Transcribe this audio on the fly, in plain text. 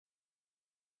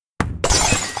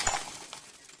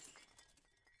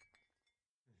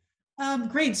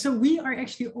Great. So we are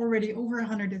actually already over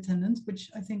 100 attendants, which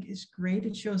I think is great.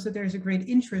 It shows that there's a great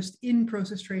interest in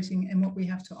process tracing and what we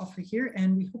have to offer here.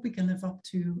 And we hope we can live up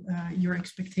to your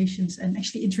expectations and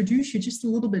actually introduce you just a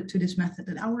little bit to this method.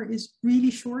 An hour is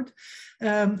really short.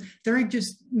 Derek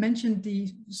just mentioned the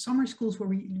summer schools where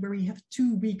we have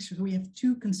 2 weeks, so we have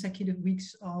 2 consecutive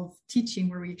weeks of teaching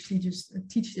where we actually just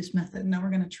teach this method. Now we're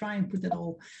going to try and put that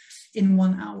all in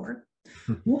 1 hour.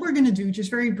 What we're going to do, just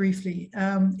very briefly,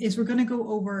 is we're going to go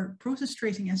over process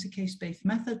tracing as a case-based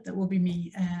method. That will be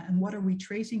me. And what are we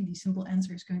tracing? The simple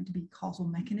answer is going to be causal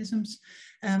mechanisms.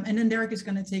 And then Derek is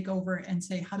going to take over and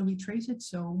say, how do we trace it?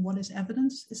 So what is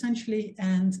evidence, essentially,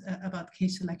 and about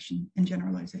case selection and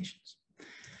generalizations.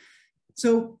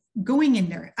 So going in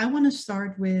there, I want to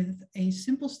start with a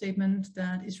simple statement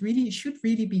that should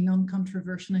really be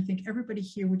non-controversial. I think everybody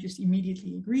here would just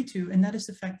immediately agree to, and that is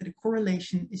the fact that a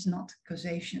correlation is not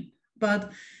causation.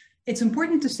 But it's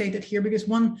important to state that here because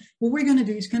what we're going to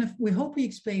do is we hope we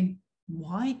explain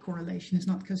why correlation is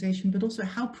not causation, but also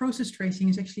how process tracing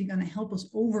is actually going to help us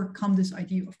overcome this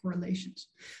idea of correlations.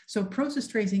 So process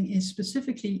tracing is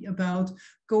specifically about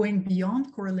going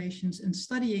beyond correlations and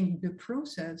studying the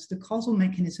process, the causal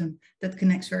mechanism that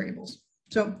connects variables.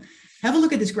 So have a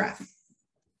look at this graph.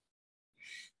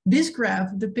 This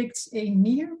graph depicts a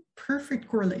near perfect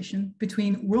correlation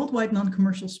between worldwide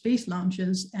non-commercial space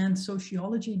launches and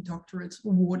sociology doctorates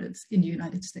awarded in the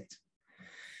United States.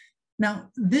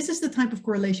 Now, this is the type of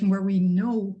correlation where we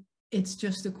know it's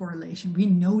just a correlation. We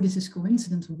know this is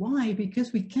coincidence. Why?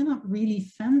 Because we cannot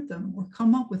really fathom or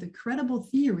come up with a credible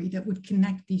theory that would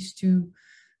connect these 2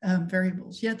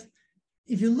 variables. Yet,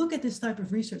 if you look at this type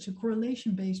of research, a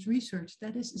correlation-based research,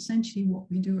 that is essentially what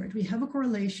we do, right? We have a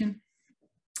correlation,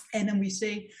 and then we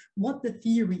say what the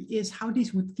theory is, how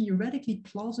these would theoretically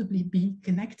plausibly be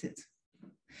connected.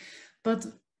 But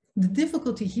the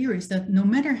difficulty here is that no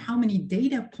matter how many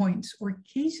data points or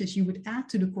cases you would add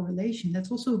to the correlation,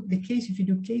 that's also the case if you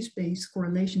do case-based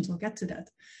correlations, I'll get to that,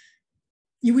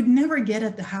 you would never get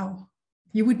at the how.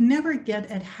 You would never get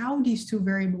at how these 2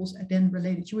 variables are then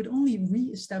related. You would only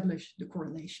re-establish the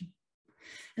correlation.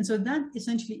 And so that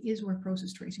essentially is where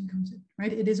process tracing comes in,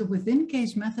 right? It is a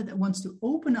within-case method that wants to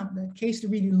open up that case to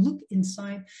really look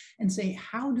inside and say,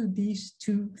 how do these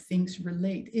 2 things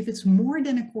relate? If it's more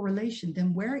than a correlation,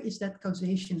 then where is that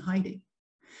causation hiding?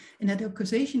 And that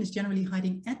causation is generally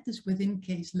hiding at this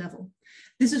within-case level.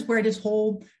 This is where this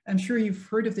whole, I'm sure you've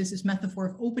heard of this metaphor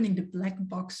of opening the black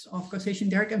box of causation.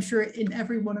 Derek, I'm sure in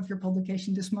every one of your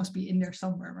publications, this must be in there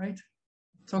somewhere, right?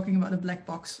 Talking about a black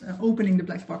box, opening the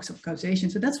black box of causation.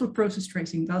 So that's what process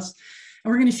tracing does.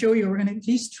 And we're going to show you, we're going to at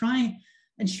least try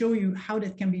and show you how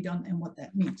that can be done and what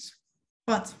that means.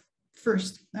 But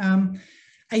first,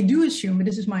 I do assume, but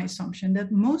this is my assumption,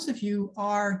 that most of you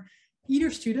are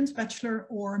either students, bachelor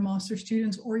or master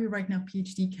students, or you're right now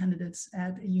PhD candidates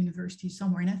at a university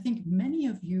somewhere. And I think many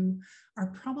of you are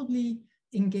probably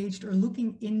engaged or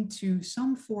looking into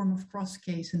some form of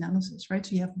cross-case analysis, right?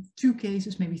 So you have 2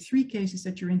 cases, maybe 3 cases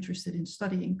that you're interested in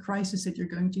studying, crises that you're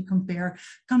going to compare,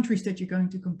 countries that you're going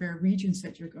to compare, regions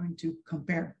that you're going to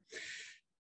compare.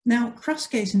 Now,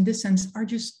 cross-case in this sense are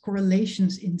just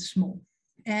correlations in small.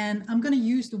 And I'm going to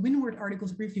use the Winward article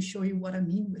to briefly show you what I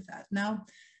mean with that. Now,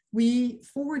 we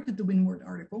forwarded the Winward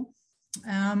article,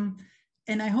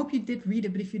 and I hope you did read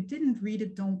it, but if you didn't read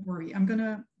it, don't worry. I'm going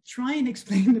to try and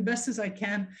explain the best as I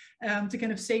can to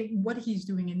kind of say what he's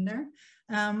doing in there.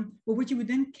 But what you would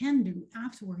then can do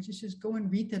afterwards is just go and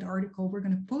read that article. We're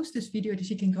going to post this video so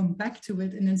you can come back to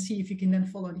it and then see if you can then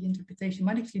follow the interpretation.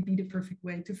 Might actually be the perfect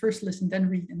way to first listen, then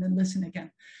read, and then listen again.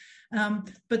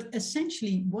 But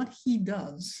essentially what he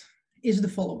does is the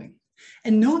following.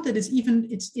 And note that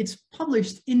it's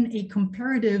published in a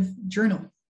comparative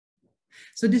journal.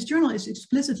 So this journal is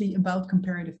explicitly about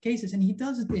comparative cases, and he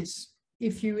does this.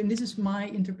 And this is my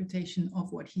interpretation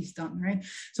of what he's done, right?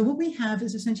 So what we have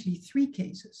is essentially 3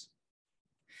 cases.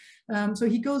 So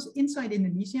he goes inside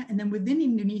Indonesia, and then within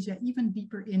Indonesia, even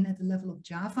deeper in at the level of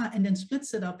Java, and then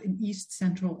splits it up in East,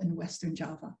 Central, and Western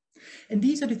Java. And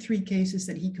these are the 3 cases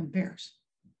that he compares.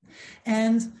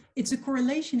 And it's a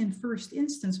correlation in first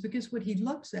instance because what he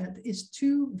looks at is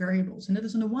 2 variables. And that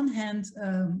is on the one hand,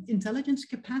 intelligence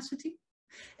capacity,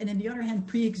 and on the other hand,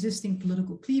 pre-existing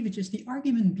political cleavages, the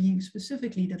argument being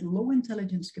specifically that low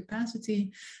intelligence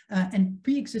capacity and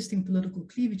pre-existing political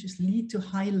cleavages lead to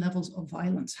high levels of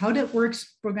violence. How that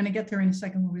works, we're going to get there in a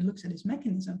second when we look at his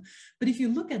mechanism. But if you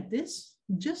look at this,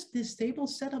 just this table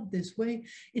set up this way,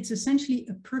 it's essentially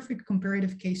a perfect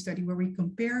comparative case study where we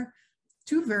compare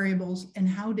 2 variables and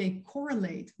how they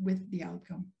correlate with the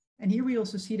outcome. And here we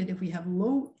also see that if we have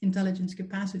low intelligence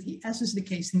capacity, as is the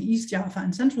case in East Java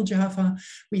and Central Java,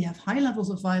 we have high levels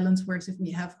of violence, whereas if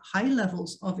we have high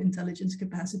levels of intelligence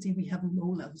capacity, we have low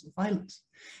levels of violence.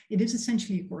 It is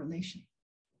essentially a correlation.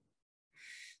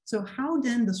 So how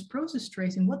then does process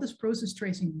tracing, what does process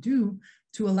tracing do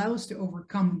to allow us to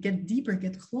overcome, get deeper,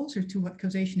 get closer to what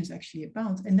causation is actually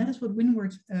about? And that is what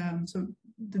Winward, so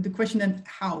the question then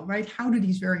how, right? How do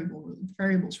these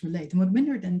variables relate? And what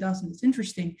Winward then does, and it's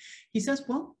interesting, he says,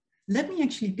 well, let me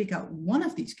actually pick out one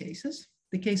of these cases,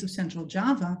 the case of Central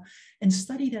Java, and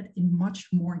study that in much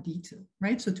more detail,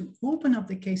 right? So to open up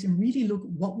the case and really look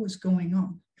what was going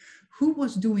on, who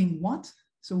was doing what,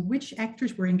 so which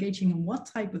actors were engaging in what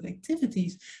type of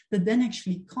activities that then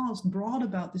actually brought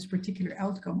about this particular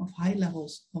outcome of high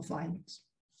levels of violence.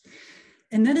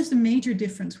 And that is the major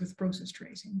difference with process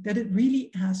tracing, that it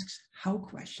really asks how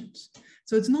questions.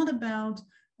 So it's not about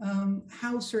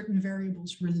how certain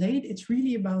variables relate, it's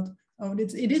really about,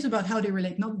 it is about how they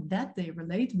relate, not that they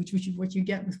relate, which is what you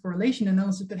get with correlation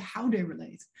analysis, but how they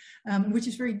relate, which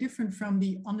is very different from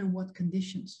the under what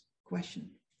conditions question.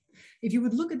 If you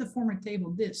would look at the former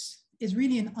table, this is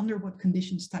really an under what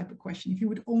conditions type of question. If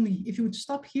you would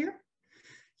stop here,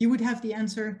 you would have the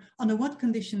answer, under what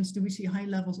conditions do we see high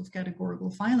levels of categorical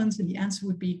violence? And the answer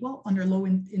would be, well, under low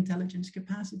intelligence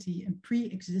capacity and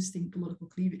pre-existing political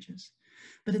cleavages.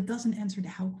 But it doesn't answer the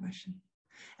how question.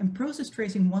 And process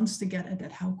tracing wants to get at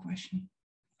that how question.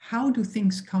 How do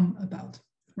things come about?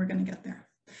 We're going to get there.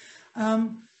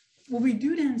 What we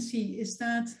do then see is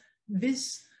that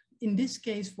in this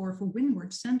case, for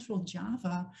Winward, Central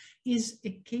Java is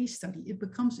a case study. It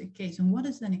becomes a case. And what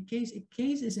is then a case? A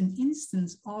case is an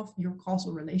instance of your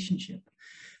causal relationship.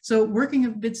 So working a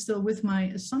bit still with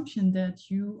my assumption that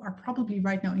you are probably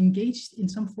right now engaged in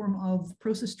some form of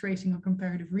process tracing or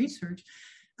comparative research,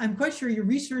 I'm quite sure your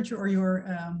researcher or your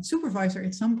supervisor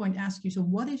at some point asks you, so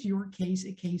what is your case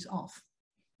a case of?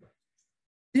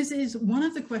 This is one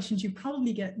of the questions you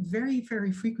probably get very,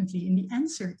 very frequently, and the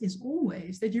answer is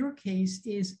always that your case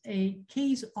is a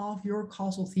case of your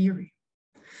causal theory.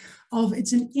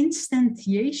 It's an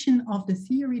instantiation of the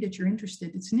theory that you're interested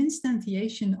in. It's an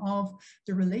instantiation of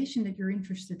the relation that you're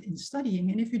interested in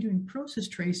studying. And if you're doing process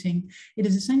tracing, it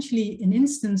is essentially an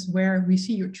instance where we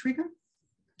see your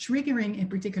triggering a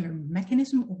particular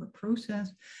mechanism or a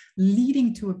process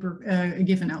leading to a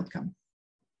given outcome.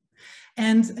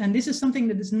 And this is something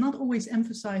that is not always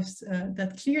emphasized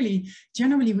that clearly.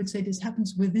 Generally would say this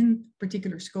happens within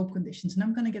particular scope conditions. And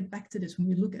I'm going to get back to this when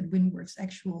we look at Winward's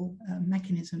actual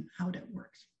mechanism, how that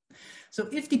works. So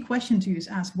if the question to you is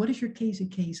asked, what is your case a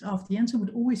case of? The answer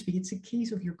would always be, it's a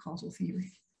case of your causal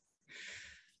theory.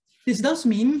 This does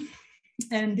mean,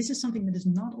 and this is something that is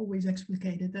not always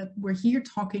explicated, that we're here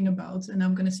talking about, and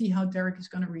I'm going to see how Derek is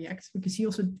going to react, because he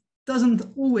also doesn't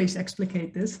always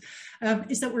explicate this,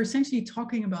 is that we're essentially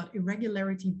talking about a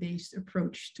regularity-based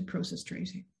approach to process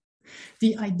tracing.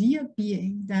 The idea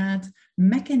being that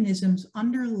mechanisms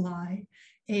underlie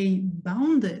a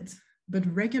bounded but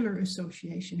regular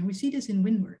association. And we see this in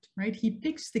Winward, right? He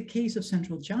picks the case of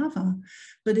Central Java,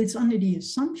 but it's under the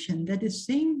assumption that the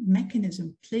same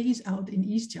mechanism plays out in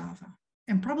East Java,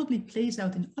 and probably plays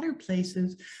out in other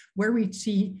places where we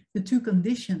see the two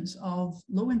conditions of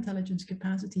low intelligence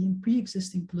capacity and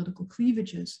pre-existing political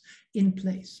cleavages in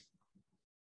place.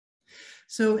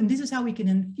 So, and this is how we can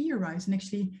then theorize, and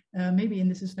actually maybe in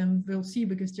this is then we'll see,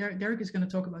 because Derek is going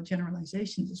to talk about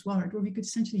generalizations as well, right? Where we could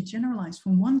essentially generalize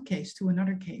from one case to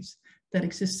another case that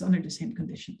exists under the same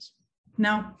conditions.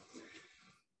 Now,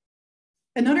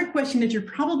 another question that you're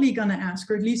probably going to ask,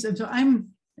 or at least, so I'm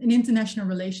an international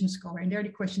relations scholar, and there the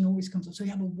question always comes up, so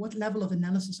yeah, but what level of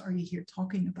analysis are you here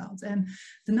talking about? And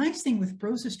the nice thing with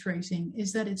process tracing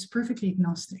is that it's perfectly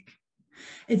agnostic.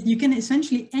 You can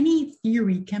essentially, any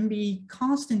theory can be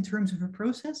cast in terms of a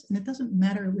process, and it doesn't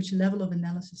matter which level of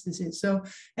analysis this is. So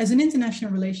as an international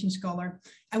relations scholar,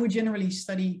 I would generally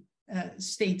study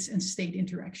states and state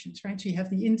interactions, right? So you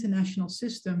have the international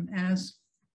system as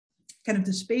kind of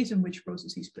the space in which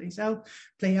processes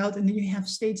play out, and then you have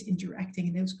states interacting,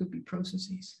 and those could be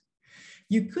processes.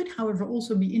 You could, however,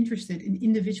 also be interested in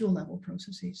individual level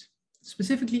processes.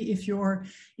 Specifically, if you're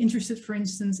interested, for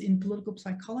instance, in political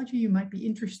psychology, you might be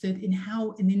interested in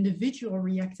how an individual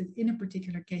reacted in a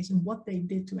particular case and what they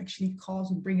did to actually cause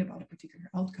and bring about a particular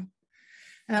outcome.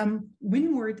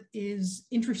 Winward is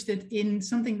interested in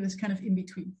something that's kind of in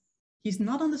between. He's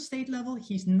not on the state level,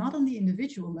 he's not on the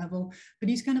individual level, but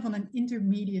he's kind of on an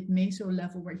intermediate meso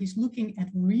level where he's looking at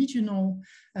regional,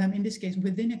 in this case,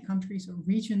 within a country, so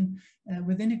region,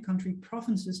 within a country,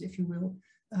 provinces, if you will,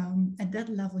 at that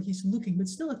level he's looking, but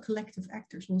still at collective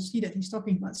actors. We'll see that he's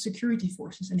talking about security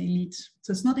forces and elites.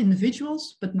 So it's not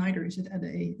individuals, but neither is it at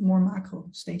a more macro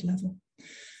state level.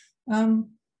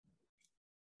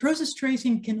 Process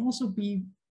tracing can also be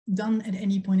done at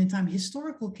any point in time.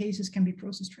 Historical cases can be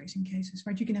process tracing cases,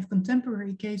 right? You can have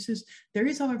contemporary cases. There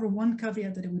is, however, one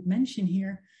caveat that I would mention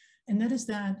here, and that is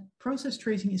that process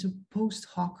tracing is a post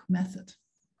hoc method.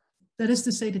 That is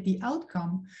to say that the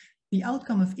outcome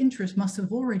of interest must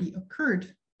have already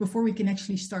occurred before we can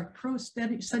actually start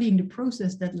studying the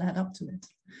process that led up to it.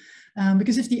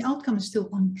 Because if the outcome is still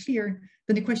unclear,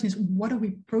 then the question is, what are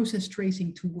we process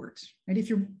tracing towards? Right? If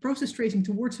you're process tracing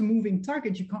towards a moving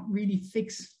target, you can't really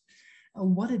fix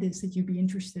what it is that you'd be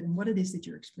interested in, what it is that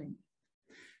you're explaining.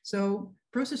 So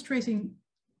process tracing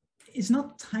is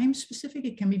not time specific.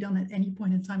 It can be done at any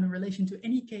point in time in relation to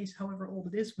any case, however old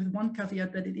it is, with one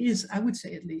caveat that it is, I would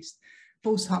say at least,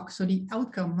 post hoc. So the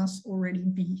outcome must already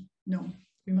be known.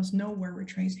 We must know where we're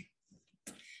tracing.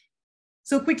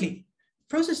 So quickly,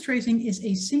 process tracing is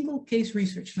a single case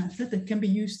research method that can be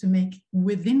used to make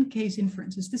within case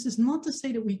inferences. This is not to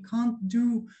say that we can't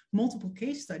do multiple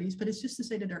case studies, but it's just to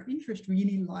say that our interest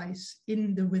really lies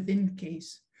in the within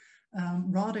case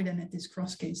rather than at this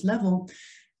cross case level.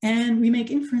 And we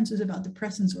make inferences about the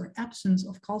presence or absence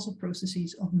of causal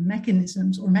processes of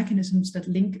mechanisms or mechanisms that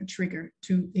link a trigger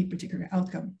to a particular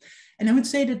outcome. And I would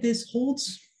say that this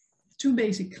holds two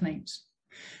basic claims.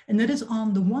 And that is,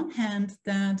 on the one hand,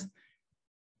 that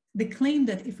the claim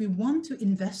that if we want to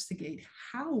investigate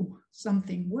how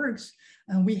something works,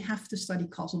 we have to study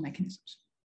causal mechanisms.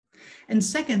 And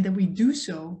second, that we do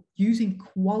so using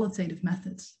qualitative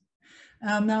methods.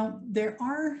 Now, there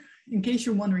are, in case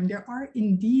you're wondering, there are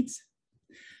indeed,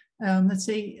 let's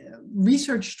say,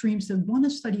 research streams that want to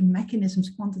study mechanisms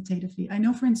quantitatively. I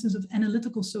know, for instance, of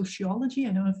analytical sociology.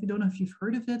 I don't know if you've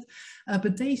heard of it,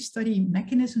 but they study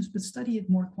mechanisms, but study it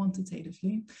more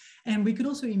quantitatively. And we could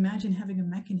also imagine having a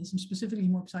mechanism, specifically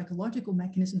more psychological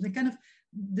mechanisms, and kind of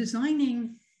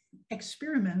designing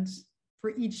experiments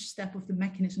for each step of the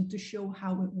mechanism to show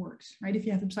how it works, right? If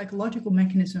you have a psychological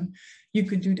mechanism, you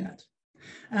could do that.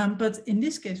 But in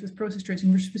this case, with process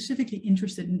tracing, we're specifically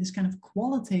interested in this kind of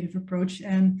qualitative approach.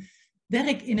 And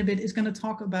Derek, in a bit, is going to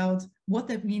talk about what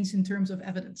that means in terms of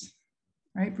evidence,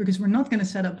 right? Because we're not going to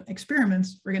set up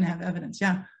experiments, we're going to have evidence.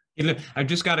 Yeah. I've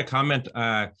just got a comment.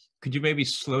 Could you maybe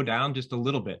slow down just a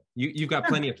little bit? You've got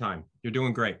plenty of time. You're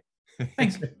doing great.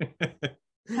 Thanks.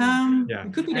 Yeah.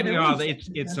 It could be that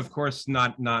it's of course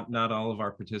not all of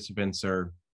our participants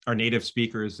are native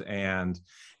speakers, and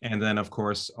then of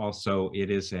course also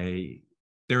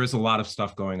there is a lot of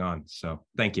stuff going on. So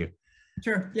thank you.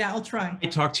 Sure. Yeah, I'll try. I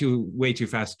talk to you way too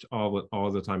fast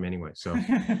all the time anyway. So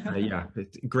yeah,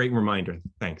 great reminder.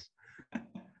 Thanks.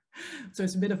 So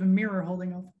it's a bit of a mirror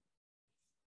holding up.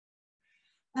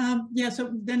 Yeah,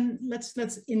 so then let's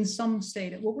in sum say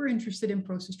that what we're interested in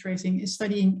process tracing is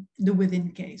studying the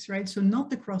within case, right? So not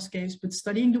the cross case, but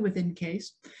studying the within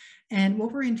case. And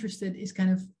what we're interested is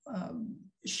kind of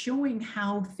showing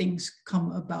how things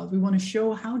come about. We want to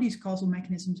show how these causal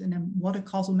mechanisms, and then what a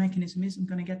causal mechanism is. I'm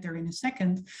going to get there in a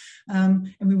second.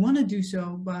 And we want to do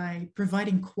so by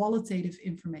providing qualitative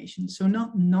information. So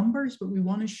not numbers, but we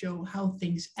want to show how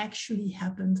things actually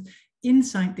happened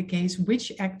inside the case,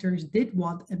 which actors did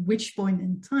what at which point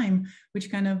in time,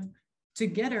 which kind of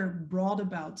together brought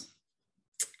about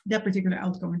that particular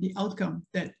outcome, or the outcome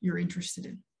that you're interested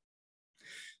in.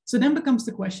 So then becomes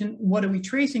the question, what are we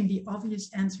tracing? The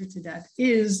obvious answer to that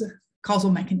is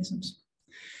causal mechanisms,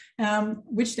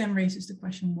 which then raises the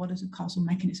question, what is a causal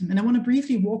mechanism? And I want to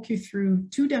briefly walk you through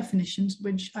two definitions,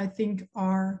 which I think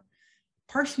are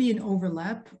partially in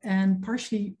overlap and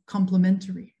partially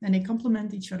complementary, and they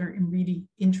complement each other in really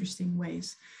interesting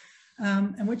ways.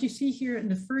 And what you see here in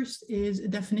the first is a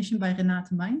definition by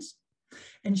Renate Meins,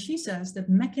 and she says that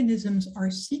mechanisms are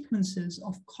sequences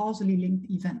of causally linked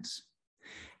events.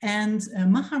 And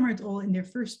Mahammer et al. In their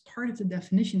first part of the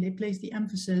definition, they place the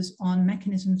emphasis on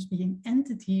mechanisms being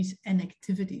entities and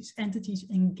activities, entities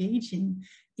engaging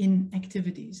in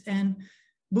activities. And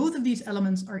both of these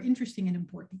elements are interesting and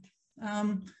important.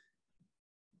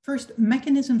 First,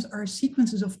 mechanisms are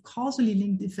sequences of causally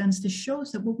linked events. This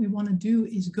shows that what we want to do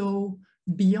is go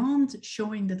beyond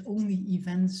showing that only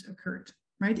events occurred,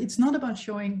 right? It's not about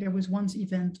showing there was once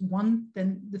event one,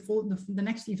 then the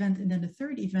next event, and then the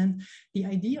third event. The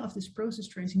idea of this process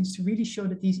tracing is to really show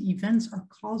that these events are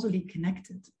causally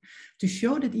connected, to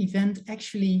show that the event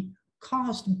actually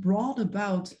brought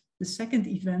about the second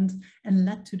event and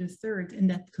led to the third, and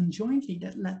that conjointly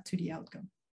that led to the outcome.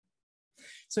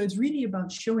 So it's really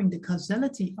about showing the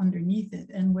causality underneath it.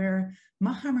 And where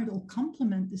Meegdenburg will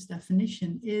complement this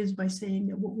definition is by saying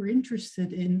that what we're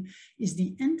interested in is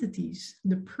the entities,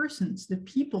 the persons, the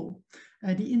people,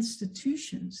 the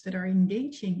institutions that are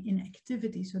engaging in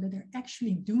activity so that they're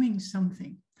actually doing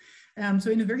something. So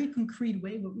in a very concrete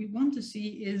way, what we want to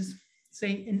see is,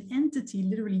 say, an entity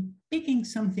literally picking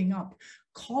something up,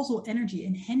 causal energy,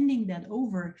 and handing that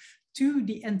over to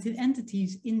the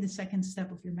entities in the second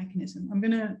step of your mechanism.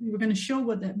 We're gonna show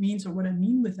what that means, or what I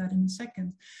mean with that, in a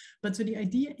second. But so the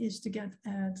idea is to get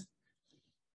at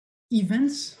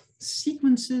events,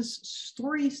 sequences,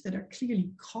 stories that are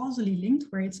clearly causally linked,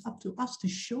 where it's up to us to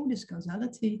show this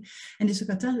causality. And this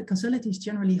causality is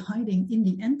generally hiding in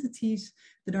the entities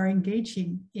that are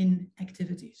engaging in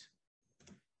activities.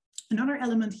 Another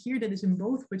element here that is in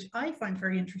both, which I find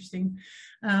very interesting,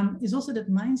 is also that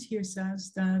Mainz here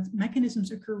says that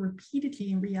mechanisms occur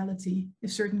repeatedly in reality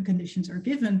if certain conditions are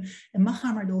given. And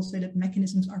Meegdenburg will say that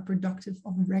mechanisms are productive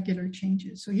of regular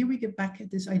changes. So here we get back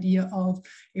at this idea of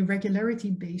a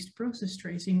regularity-based process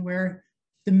tracing, where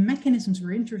the mechanisms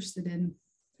we're interested in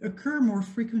occur more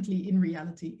frequently in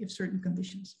reality if certain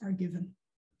conditions are given.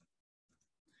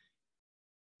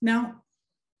 Now,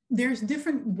 there's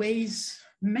different ways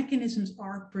mechanisms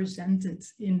are presented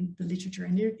in the literature.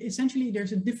 And essentially,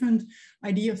 there's a different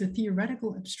idea of the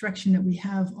theoretical abstraction that we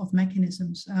have of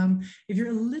mechanisms. If you're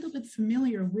a little bit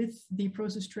familiar with the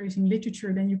process tracing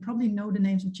literature, then you probably know the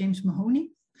names of James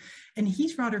Mahoney. And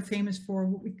he's rather famous for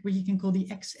what you can call the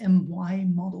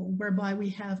XMY model, whereby we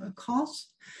have a cause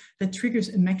that triggers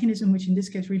a mechanism, which in this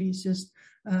case really is just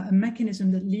a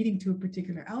mechanism that leading to a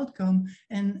particular outcome,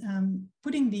 and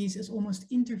putting these as almost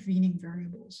intervening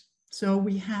variables. So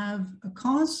we have a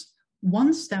cause,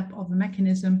 one step of a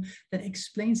mechanism that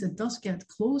explains, that does get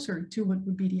closer to what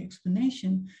would be the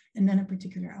explanation, and then a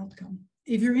particular outcome.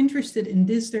 If you're interested in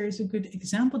this, there is a good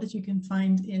example that you can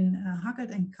find in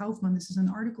Hackett and Kaufman. This is an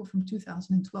article from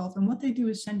 2012. And what they do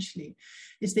essentially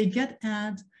is they get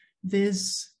at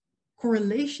this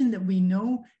correlation that we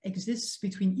know exists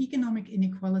between economic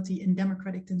inequality and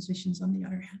democratic transitions on the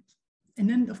other hand. And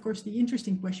then, of course, the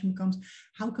interesting question becomes,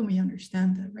 how can we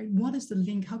understand that, right? What is the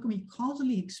link? How can we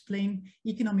causally explain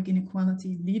economic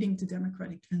inequality leading to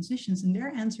democratic transitions? And their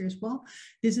answer is, well,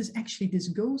 this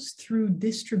goes through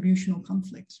distributional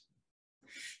conflicts.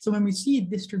 So when we see a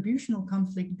distributional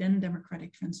conflict, then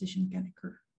democratic transition can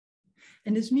occur.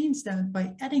 And this means that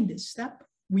by adding this step,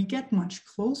 we get much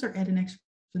closer at an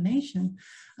explanation.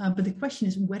 But the question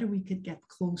is whether we could get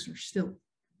closer still.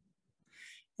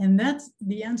 And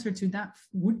the answer to that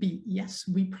would be, yes,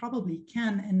 we probably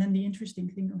can. And then the interesting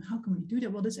thing on how can we do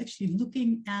that? Well, that's actually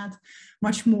looking at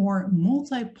much more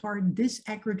multi-part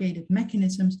disaggregated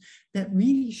mechanisms that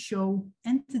really show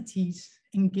entities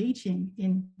engaging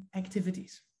in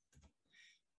activities.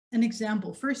 An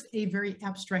example, first, a very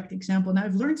abstract example. Now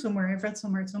I've read somewhere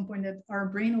at some point that our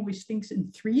brain always thinks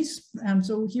in threes.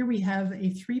 So here we have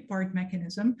a three-part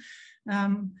mechanism.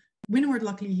 Winward,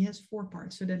 luckily, he has 4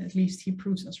 parts, so that at least he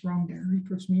proves us wrong there, he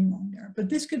proves me wrong there. But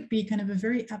this could be kind of a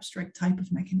very abstract type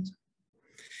of mechanism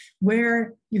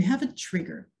where you have a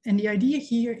trigger. And the idea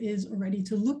here is already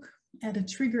to look at a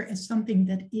trigger as something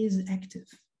that is active,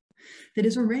 that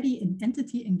is already an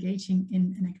entity engaging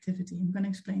in an activity. I'm going to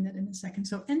explain that in a second.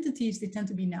 So entities, they tend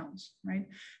to be nouns, right?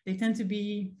 They tend to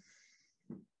be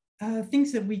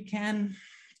things that we can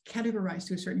categorized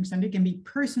to a certain extent. They can be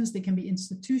persons, they can be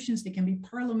institutions, they can be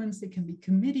parliaments, they can be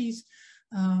committees,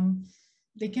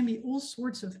 they can be all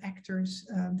sorts of actors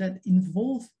that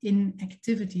involve in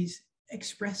activities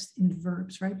expressed in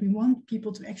verbs, right? We want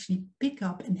people to actually pick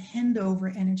up and hand over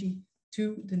energy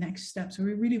to the next step. So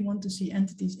we really want to see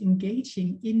entities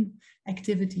engaging in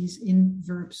activities in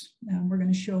verbs. We're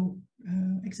going to show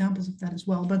examples of that as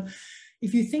well. But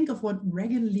if you think of what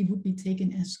regularly would be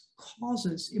taken as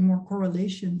causes in more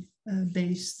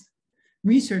correlation-based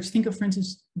research, think of, for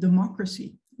instance,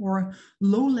 democracy or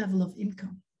low level of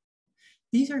income.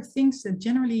 These are things that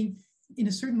generally, in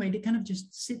a certain way, they kind of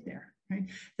just sit there. Right?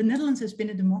 The Netherlands has been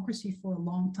a democracy for a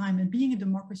long time, and being a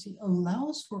democracy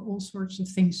allows for all sorts of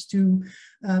things to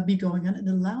be going on. It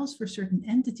allows for certain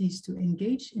entities to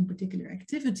engage in particular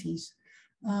activities,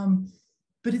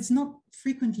 but it's not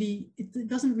frequently, it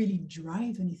doesn't really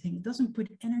drive anything. It doesn't put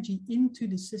energy into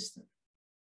the system.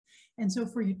 And so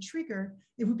for your trigger,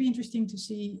 it would be interesting to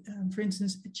see, for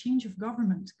instance, a change of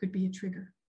government could be a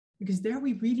trigger. Because there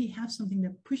we really have something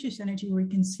that pushes energy, where we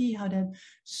can see how that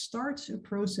starts a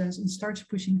process and starts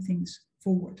pushing things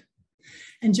forward.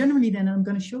 And generally then, I'm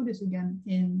going to show this again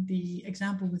in the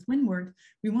example with Winward,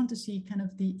 we want to see kind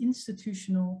of the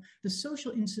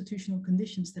social institutional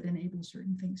conditions that enable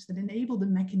certain things, that enable the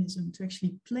mechanism to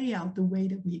actually play out the way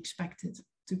that we expect it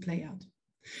to play out.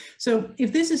 So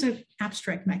if this is an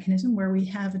abstract mechanism where we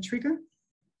have a trigger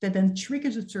that then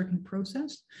triggers a certain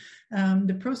process,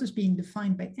 the process being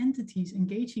defined by entities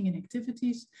engaging in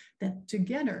activities that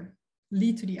together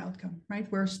lead to the outcome,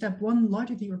 right? Where step one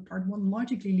logically, or part one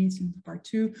logically leads into part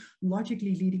two,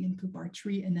 logically leading into part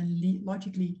three, and then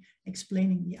logically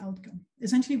explaining the outcome.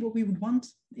 Essentially what we would want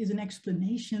is an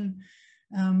explanation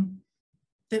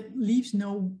that leaves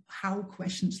no how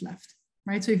questions left,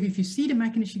 right? So if you see the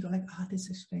mechanism, you go like, ah, this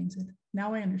explains it.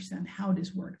 Now I understand how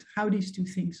this worked, how these two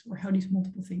things, or how these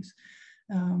multiple things,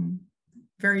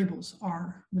 variables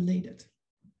are related.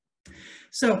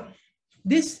 So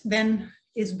this then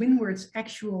is Winward's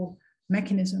actual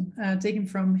mechanism, taken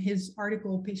from his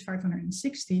article, page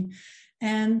 560.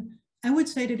 And I would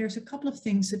say that there's a couple of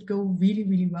things that go really,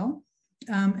 really well.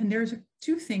 And there's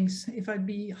two things, if I'd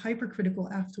be hypercritical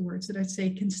afterwards, that I'd say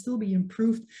can still be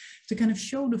improved to kind of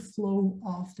show the flow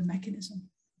of the mechanism.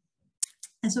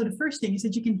 And so the first thing is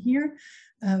that you can here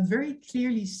very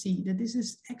clearly see that this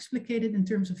is explicated in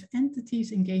terms of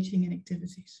entities engaging in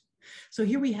activities. So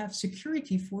here we have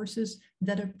security forces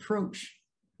that approach,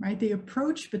 right? They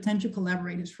approach potential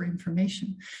collaborators for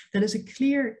information. That is a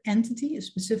clear entity, a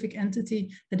specific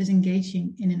entity that is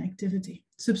engaging in an activity.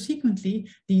 Subsequently,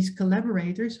 these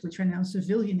collaborators, which are now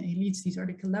civilian elites, these are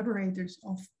the collaborators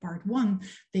of part one,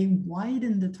 they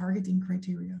widen the targeting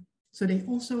criteria. So they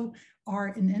also are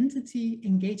an entity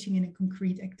engaging in a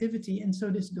concrete activity. And so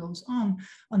this goes on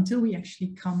until we actually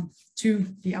come to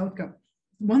the outcome.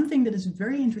 One thing that is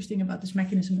very interesting about this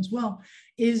mechanism as well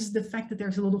is the fact that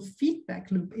there's a little feedback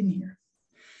loop in here.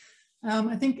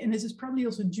 I think, and this is probably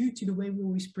also due to the way we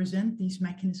always present these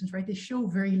mechanisms, right? They show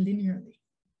very linearly,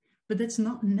 but that's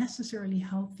not necessarily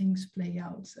how things play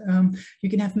out. You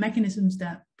can have mechanisms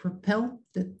that propel,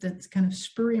 that kind of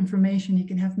spur information. You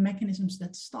can have mechanisms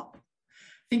that stop.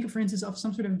 Think, for instance, of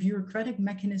some sort of bureaucratic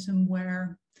mechanism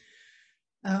where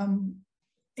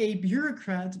a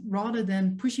bureaucrat, rather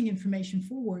than pushing information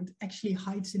forward, actually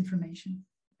hides information.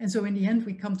 And so in the end,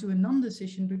 we come to a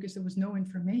non-decision because there was no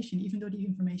information, even though the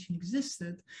information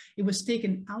existed, it was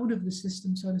taken out of the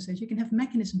system, so to say. You can have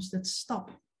mechanisms that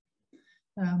stop,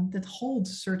 that hold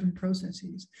certain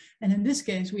processes. And in this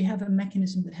case, we have a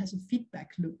mechanism that has a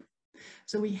feedback loop.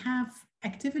 So we have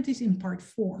activities in part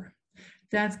 4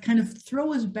 that kind of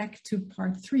throw us back to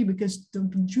part 3 because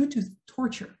due to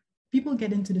torture, people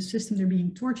get into the system, they're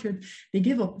being tortured, they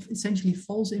give up essentially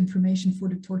false information for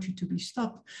the torture to be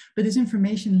stopped, but this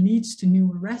information leads to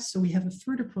new arrests, so we have a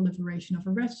further proliferation of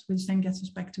arrests, which then gets us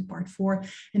back to part 4,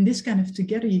 and this kind of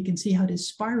together, you can see how this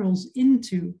spirals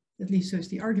into, at least so is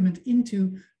the argument,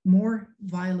 into more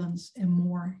violence and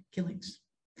more killings.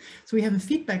 So we have a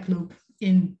feedback loop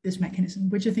in this mechanism,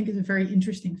 which I think is a very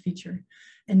interesting feature,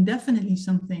 and definitely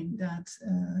something that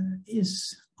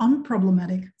is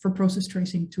unproblematic for process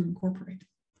tracing to incorporate.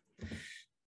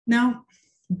 Now,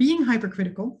 being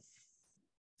hypercritical,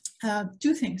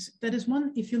 two things. That is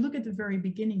one, if you look at the very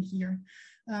beginning here,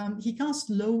 he casts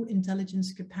low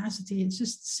intelligence capacity. It's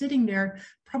just sitting there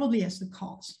probably as the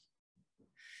cause.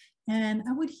 And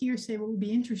I would here say what would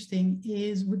be interesting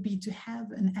would be to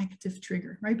have an active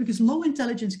trigger, right? Because low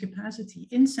intelligence capacity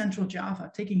in Central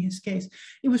Java, taking his case,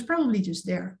 it was probably just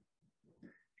there.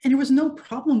 And there was no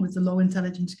problem with the low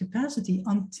intelligence capacity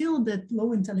until that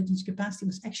low intelligence capacity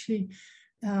was actually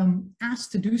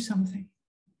asked to do something.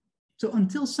 So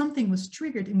until something was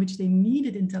triggered in which they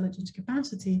needed intelligence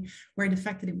capacity, where the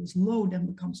fact that it was low then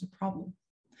becomes a problem.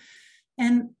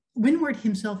 And Winward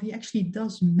himself, he actually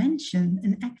does mention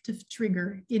an active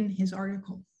trigger in his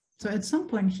article. So at some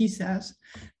point he says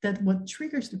that what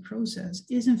triggers the process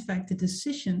is in fact the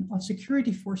decision of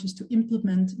security forces to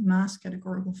implement mass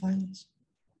categorical violence.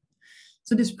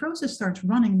 So this process starts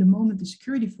running the moment the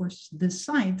security forces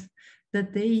decide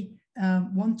that they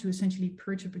want to essentially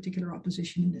purge a particular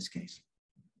opposition in this case.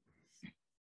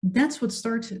 That's what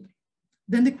starts it.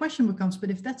 Then the question becomes, but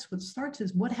if that's what starts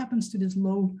it, what happens to this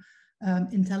low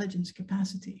intelligence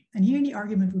capacity? And here the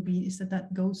argument would be is that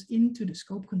that goes into the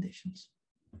scope conditions.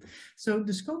 So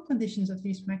the scope conditions of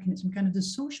these mechanisms, kind of the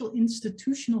social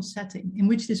institutional setting in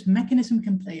which this mechanism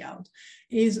can play out,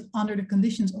 is under the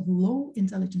conditions of low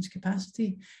intelligence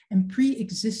capacity and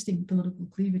pre-existing political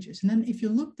cleavages. And then if you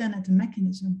look then at the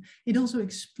mechanism, it also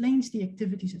explains the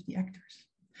activities of the actors.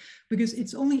 Because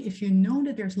it's only if you know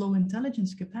that there's low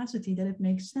intelligence capacity that it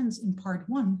makes sense in part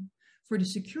 1 for the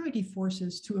security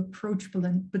forces to approach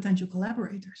potential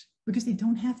collaborators because they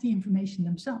don't have the information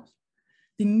themselves.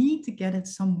 They need to get it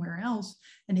somewhere else,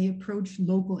 and they approach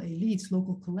local elites,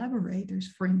 local collaborators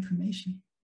for information.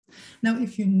 Now,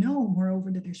 if you know,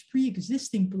 moreover, that there's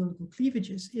pre-existing political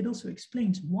cleavages, it also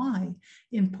explains why,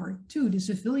 in part 2, the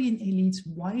civilian elites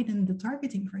widen the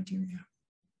targeting criteria.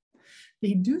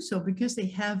 They do so because they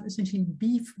have essentially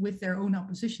beef with their own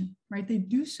opposition, right? They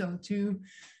do so to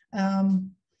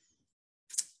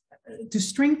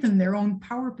strengthen their own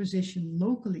power position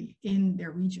locally in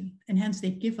their region. And hence they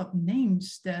give up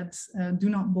names that do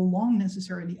not belong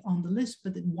necessarily on the list,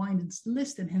 but it widens the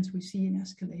list. And hence we see an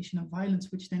escalation of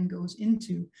violence, which then goes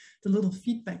into the little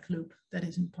feedback loop that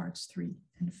is in parts 3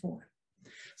 and 4.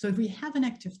 So if we have an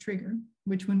active trigger,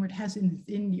 which Winward has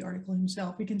in the article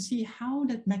himself, we can see how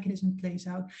that mechanism plays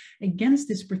out against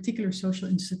this particular social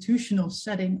institutional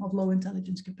setting of low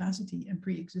intelligence capacity and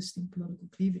pre-existing political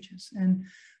cleavages. And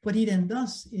what he then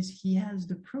does is he has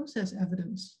the process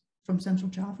evidence from Central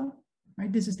Java,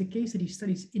 right? This is the case that he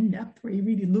studies in depth, where he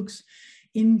really looks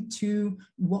into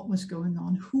what was going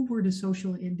on, who were the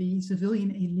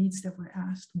civilian elites that were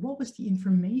asked, what was the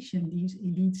information these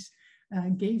elites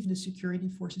gave the security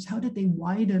forces, how did they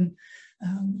widen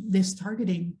these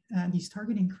targeting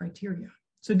criteria.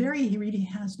 So there he really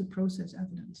has the process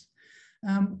evidence.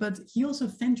 But he also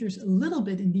ventures a little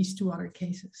bit in these 2 other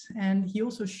cases. And he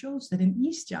also shows that in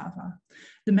East Java,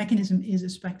 the mechanism is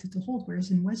expected to hold,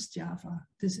 whereas in West Java,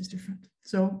 this is different.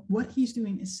 So what he's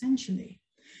doing essentially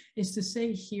is to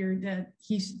say here that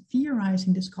he's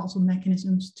theorizing this causal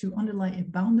mechanisms to underlie a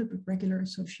bounded but regular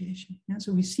association. Yeah?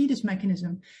 So we see this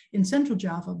mechanism in Central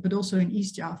Java, but also in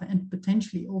East Java, and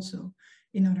potentially also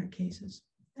in other cases.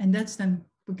 And that's then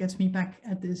what gets me back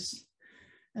at this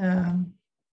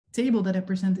table that I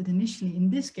presented initially, in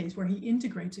this case, where he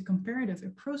integrates a comparative, a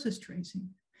process tracing,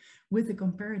 with a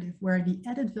comparative, where the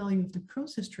added value of the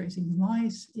process tracing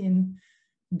lies in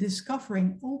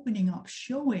discovering, opening up,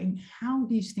 showing how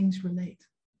these things relate.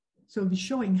 So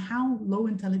showing how low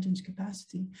intelligence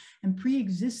capacity and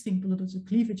pre-existing political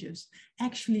cleavages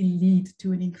actually lead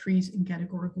to an increase in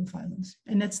categorical violence.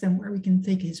 And that's then where we can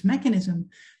take his mechanism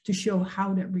to show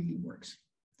how that really works.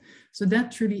 So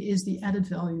that truly is the added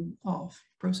value of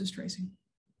process tracing.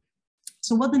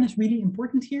 So what then is really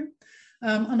important here?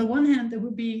 On the one hand, there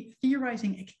would be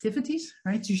theorizing activities,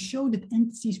 right? To show that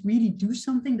entities really do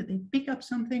something, that they pick up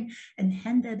something and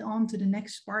hand that on to the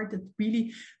next part, that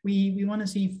really we want to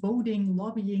see voting,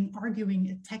 lobbying, arguing,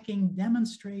 attacking,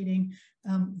 demonstrating,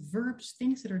 verbs,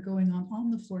 things that are going on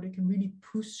the floor that can really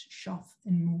push, shove,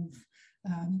 and move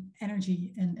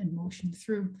energy and motion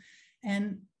through.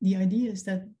 And the idea is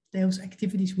that those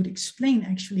activities would explain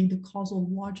actually the causal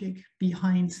logic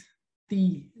behind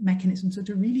the mechanism. So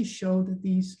to really show that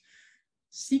these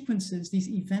sequences, these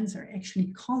events are actually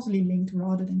causally linked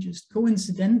rather than just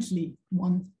coincidentally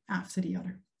one after the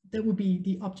other. That would be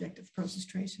the object of process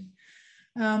tracing.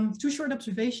 2 short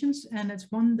observations, and it's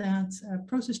one that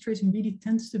process tracing really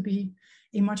tends to be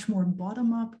a much more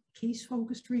bottom-up,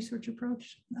 case-focused research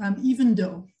approach, even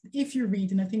though if you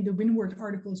read, and I think the Winward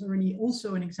article is already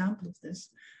also an example of this,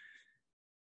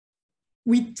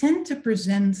 we tend to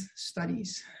present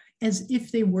studies as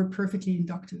if they were perfectly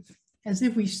inductive, as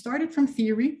if we started from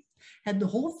theory, had the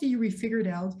whole theory figured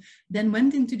out, then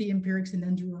went into the empirics and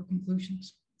then drew our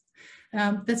conclusions.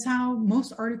 That's how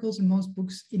most articles and most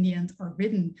books in the end are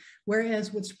written.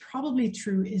 Whereas what's probably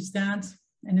true is that,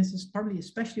 and this is probably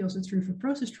especially also true for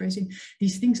process tracing,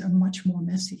 these things are much more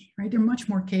messy, right? They're much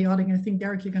more chaotic. And I think,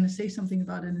 Derek, you're going to say something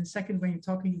about it in a second when you're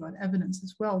talking about evidence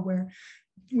as well, where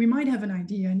we might have an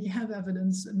idea and you have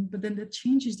evidence, but then that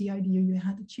changes the idea you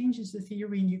had, it changes the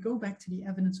theory, and you go back to the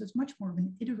evidence. So it's much more of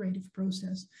an iterative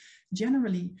process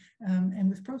generally, and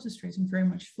with process tracing very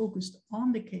much focused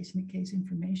on the case and the case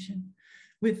information,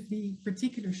 with the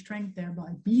particular strength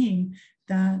thereby being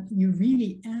that you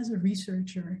really, as a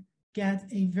researcher, get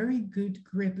a very good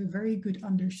grip, a very good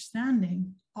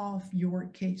understanding of your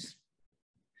case.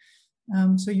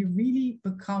 So you really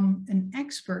become an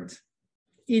expert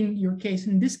in your case.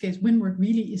 In this case, Winward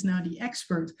really is now the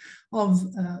expert of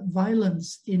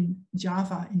violence in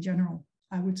Java in general,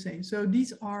 I would say. So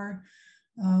these are,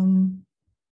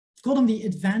 call them the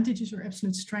advantages or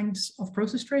absolute strengths of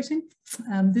process tracing.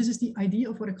 This is the idea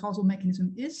of what a causal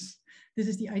mechanism is. This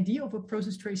is the idea of what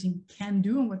process tracing can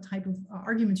do and what type of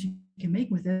arguments you can make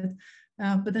with it.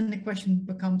 But then the question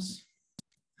becomes,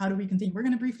 how do we continue? We're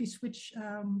going to briefly switch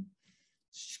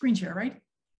screen share, right?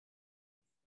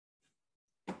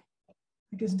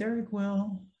 I guess Derek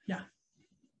will, yeah.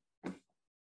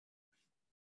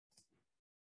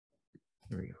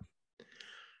 There we go.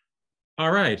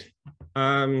 All right.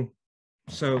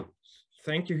 So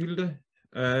thank you, Hilde.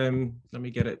 Let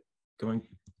me get it going.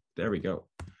 There we go.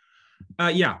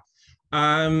 Yeah.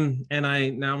 And I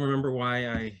now remember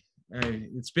why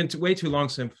it's been way too long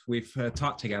since we've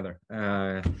taught together.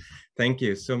 Thank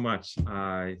you so much.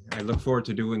 I look forward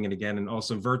to doing it again, and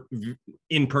also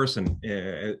in person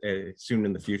soon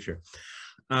in the future.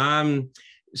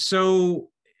 So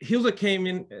Hilde came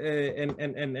in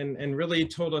and really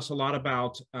told us a lot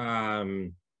about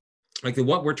like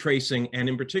what we're tracing, and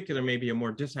in particular, maybe a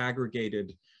more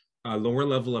disaggregated, lower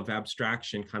level of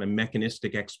abstraction, kind of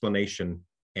mechanistic explanation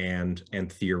and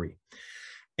theory.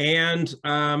 And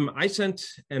I sent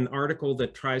an article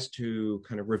that tries to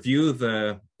kind of review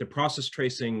the process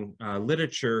tracing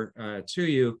literature to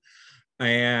you.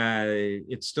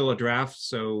 It's still a draft,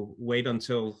 so wait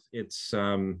until it's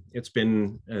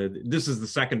been, this is the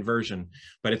second version,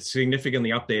 but it's significantly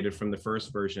updated from the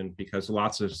first version because a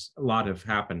lot have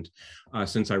happened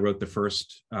since I wrote the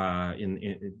first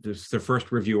the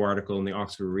first review article in the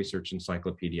Oxford Research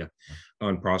Encyclopedia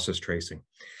on process tracing.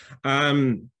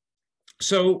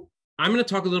 So I'm going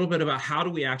to talk a little bit about how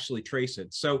do we actually trace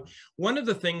it. So one of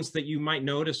the things that you might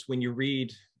notice when you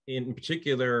read, in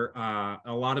particular,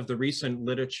 a lot of the recent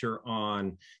literature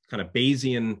on kind of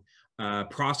Bayesian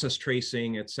process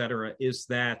tracing, et cetera, is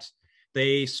that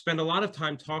they spend a lot of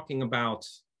time talking about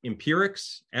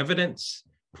empirics, evidence,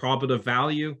 probative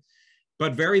value,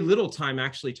 but very little time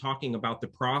actually talking about the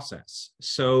process.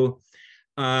 So,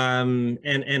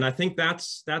 and I think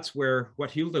that's where what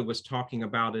Hilde was talking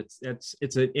about. It's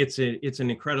an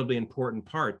incredibly important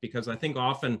part, because I think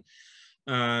often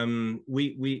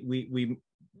we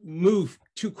move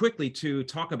too quickly to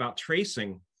talk about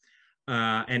tracing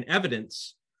and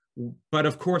evidence. But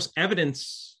of course,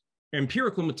 evidence,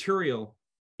 empirical material,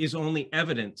 is only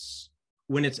evidence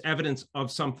when it's evidence of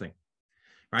something,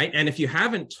 right? And if you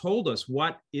haven't told us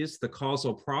what is the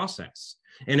causal process,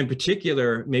 and in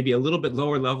particular, maybe a little bit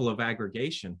lower level of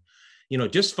aggregation, you know,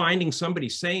 just finding somebody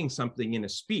saying something in a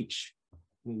speech,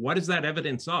 what is that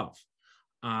evidence of?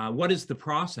 What is the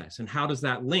process, and how does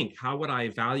that link? How would I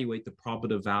evaluate the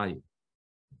probative value?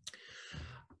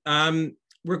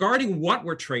 Regarding what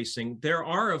we're tracing, there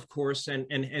are, of course,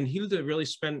 and Hilde really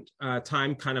spent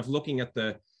time kind of looking at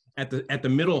the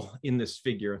middle in this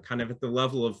figure, kind of at the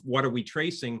level of what are we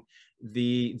tracing,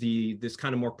 this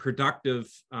kind of more productive,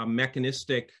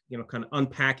 mechanistic, you know, kind of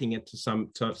unpacking it to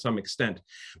some extent.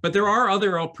 But there are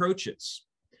other approaches.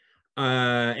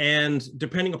 And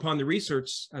depending upon the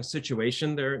research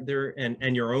situation,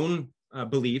 and your own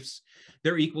beliefs,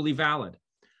 they're equally valid.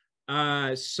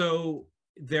 So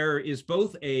there is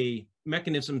both a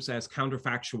mechanisms as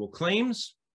counterfactual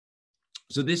claims.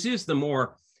 So this is the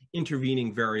more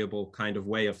intervening variable kind of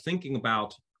way of thinking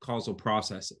about causal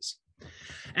processes.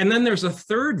 And then there's a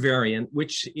third variant,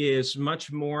 which is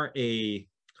much more a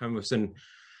kind of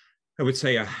I would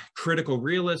say a critical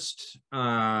realist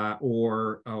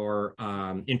or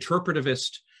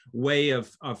interpretivist way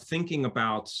of thinking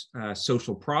about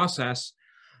social process.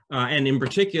 And in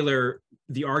particular,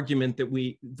 the argument that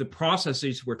the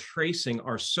processes we're tracing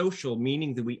are social,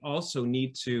 meaning that we also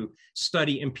need to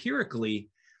study empirically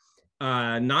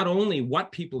not only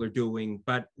what people are doing,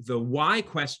 but the why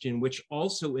question, which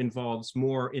also involves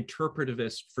more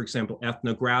interpretivist, for example,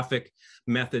 ethnographic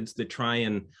methods that try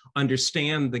and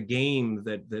understand the game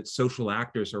that social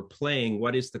actors are playing.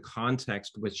 What is the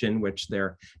context in which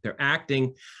they're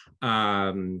acting?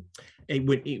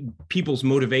 People's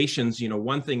motivations. You know,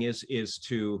 one thing is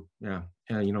to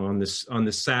you know, on this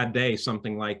sad day,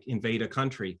 something like invade a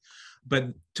country.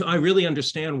 But to really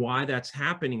understand why that's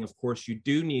happening, of course, you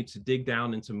do need to dig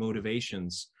down into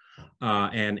motivations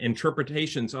and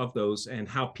interpretations of those and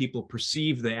how people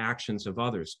perceive the actions of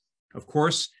others. Of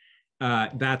course,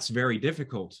 that's very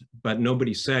difficult, but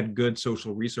nobody said good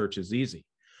social research is easy.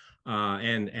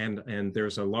 And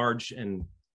there's a large and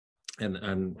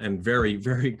very,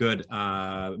 very good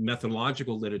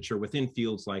methodological literature within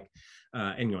fields like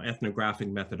and, you know, ethnographic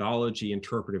methodology,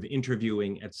 interpretive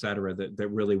interviewing, et cetera, that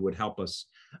really would help us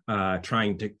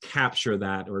trying to capture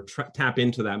that or tap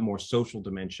into that more social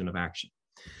dimension of action.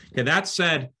 Okay, that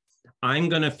said, I'm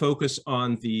going to focus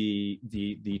on the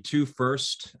two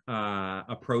first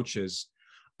approaches,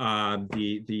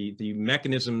 the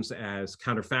mechanisms as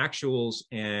counterfactuals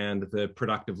and the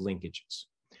productive linkages.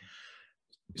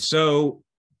 So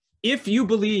if you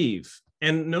believe,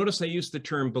 and notice I use the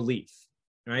term belief,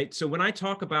 right? So when I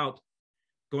talk about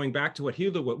going back to what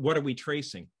Hilde, what are we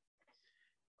tracing?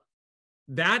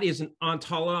 That is an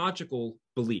ontological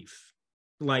belief,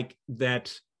 like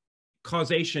that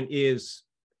causation is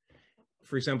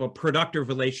for example, productive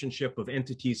relationship of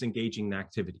entities engaging in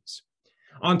activities.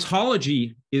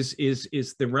 Ontology is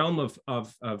the realm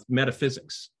of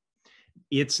metaphysics.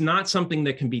 It's not something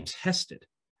that can be tested.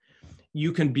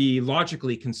 You can be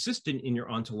logically consistent in your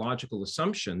ontological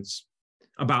assumptions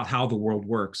about how the world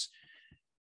works,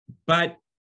 but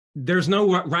there's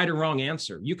no right or wrong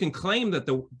answer. You can claim that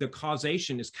the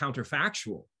causation is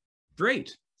counterfactual.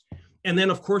 Great. And then,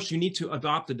 of course, you need to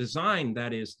adopt a design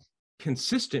that is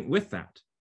consistent with that.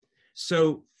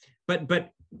 So,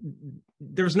 but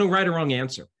there's no right or wrong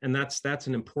answer. And that's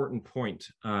an important point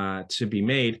to be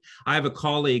made. I have a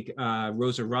colleague,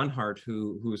 Rosa Runhart,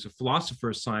 who is a philosopher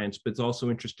of science, but is also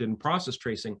interested in process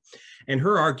tracing. And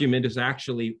her argument is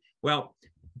actually, well,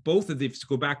 both of these, to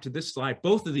go back to this slide,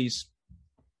 both of these.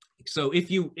 So if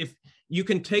you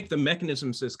can take the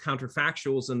mechanisms as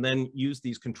counterfactuals and then use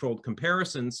these controlled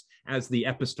comparisons as the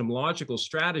epistemological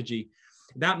strategy,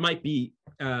 that might be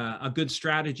a good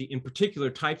strategy in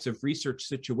particular types of research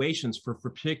situations for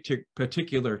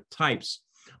particular types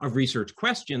of research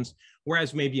questions,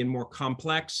 whereas maybe in more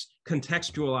complex,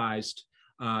 contextualized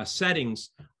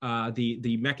settings,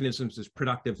 the mechanisms as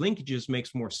productive linkages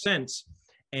makes more sense.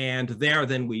 And there,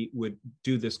 then we would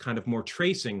do this kind of more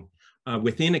tracing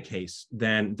within a case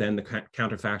than the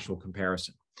counterfactual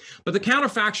comparison. But the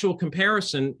counterfactual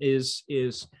comparison is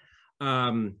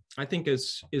I think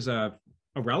is a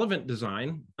relevant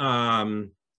design,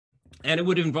 and it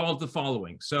would involve the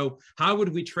following. So how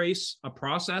would we trace a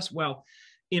process? Well,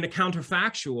 in a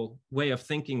counterfactual way of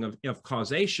thinking of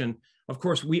causation, of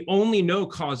course, we only know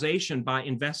causation by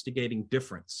investigating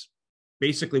difference.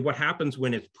 Basically, what happens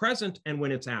when it's present and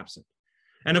when it's absent.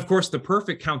 And of course, the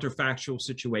perfect counterfactual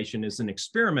situation is an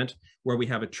experiment where we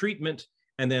have a treatment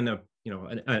and then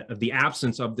the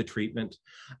absence of the treatment,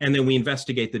 and then we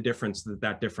investigate the difference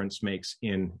that difference makes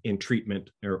in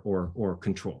treatment or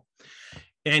control.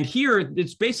 And here,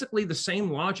 it's basically the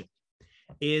same logic,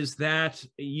 is that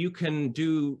you can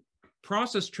do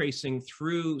process tracing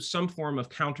through some form of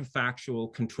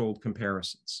counterfactual controlled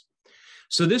comparisons.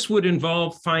 So this would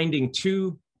involve finding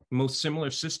two most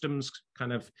similar systems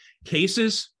kind of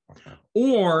cases,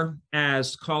 or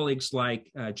as colleagues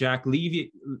like Jack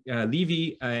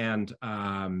Levy and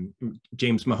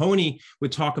James Mahoney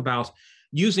would talk about,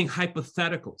 using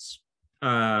hypotheticals.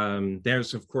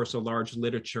 There's, of course, a large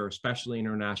literature, especially in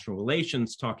international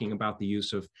relations, talking about the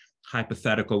use of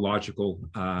hypothetical logical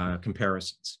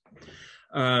comparisons.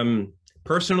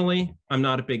 Personally, I'm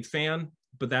not a big fan,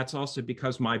 but that's also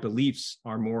because my beliefs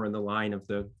are more in the line of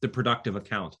the productive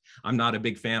account. I'm not a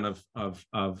big fan of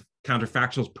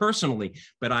counterfactuals personally,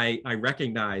 but I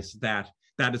recognize that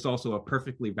that is also a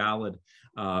perfectly valid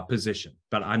position,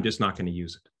 but I'm just not going to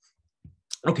use it.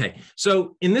 Okay,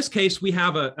 so in this case, we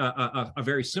have a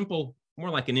very simple, more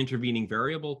like an intervening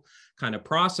variable kind of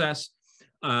process.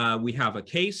 We have a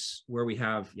case where we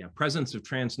have presence of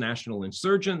transnational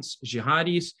insurgents,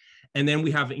 jihadis, and then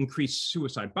we have increased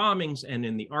suicide bombings. And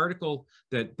in the article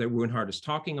that Runhart is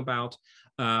talking about,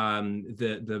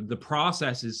 the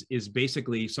process is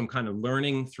basically some kind of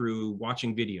learning through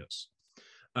watching videos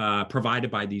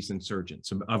provided by these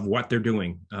insurgents of what they're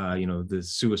doing, the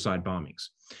suicide bombings.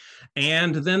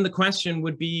 And then the question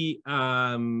would be,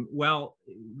 well,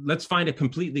 let's find a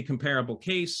completely comparable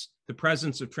case, the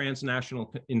presence of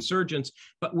transnational insurgents,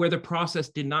 but where the process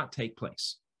did not take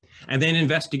place. And then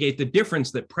investigate the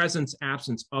difference that presence,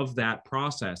 absence of that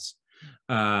process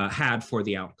had for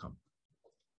the outcome.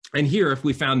 And here, if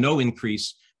we found no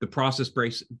increase, the process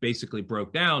basically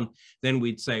broke down, then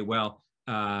we'd say, well,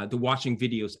 the watching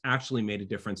videos actually made a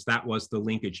difference. That was the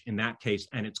linkage in that case,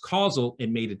 and it's causal,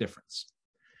 it made a difference.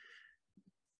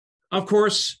 Of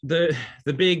course, the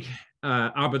big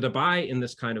aber dabei in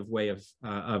this kind of way of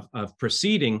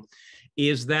proceeding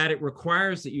is that it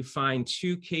requires that you find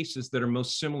two cases that are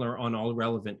most similar on all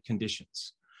relevant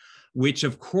conditions, which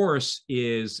of course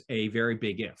is a very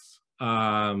big if.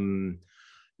 The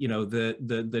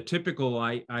typical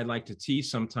I like to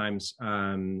tease sometimes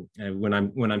when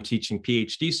I'm teaching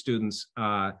PhD students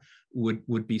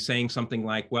would be saying something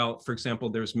like, well, for example,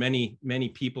 there's many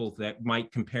people that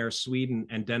might compare Sweden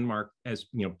and Denmark as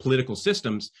political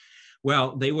systems.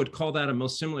 Well, they would call that a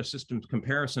most similar systems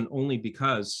comparison only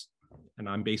because, and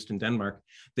I'm based in Denmark,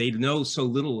 they know so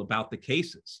little about the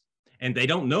cases and they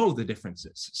don't know the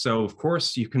differences. So of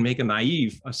course you can make a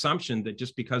naive assumption that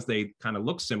just because they kind of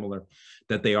look similar,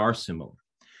 that they are similar.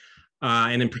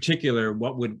 And in particular,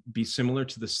 what would be similar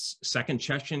to the second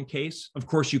Chechen case? Of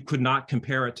course, you could not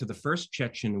compare it to the first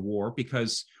Chechen war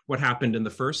because what happened in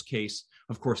the first case,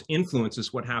 of course,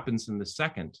 influences what happens in the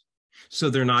second. So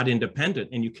they're not independent,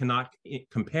 and you cannot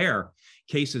compare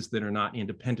cases that are not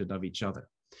independent of each other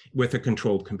with a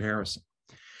controlled comparison.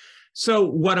 So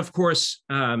what, of course,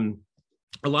 a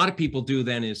lot of people do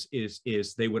then is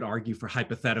they would argue for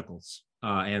hypotheticals,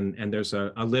 and there's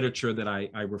a literature that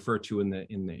I refer to in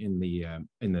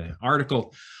the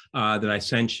article that I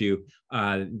sent you,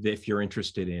 if you're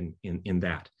interested in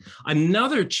that.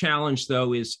 Another challenge,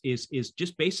 though, is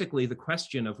just basically the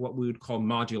question of what we would call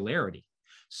modularity.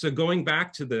 So going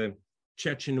back to the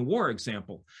Chechen War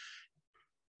example,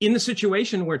 in the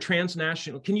situation where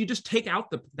transnational, can you just take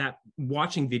out that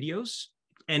watching videos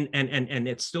and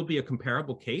it still be a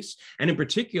comparable case? And in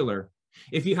particular,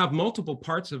 if you have multiple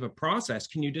parts of a process,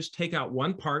 can you just take out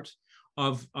one part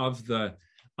of the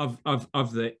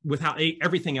without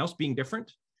everything else being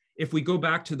different? If we go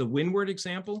back to the Winward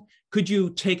example, could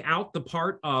you take out the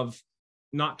part of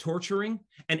not torturing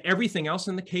and everything else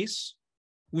in the case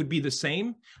would be the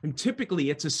same? And typically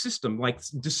it's a system, like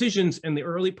decisions in the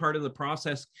early part of the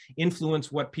process influence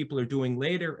what people are doing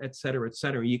later, et cetera, et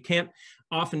cetera. You can't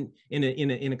often in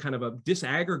a kind of a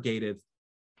disaggregated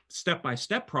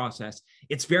step-by-step process,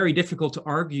 it's very difficult to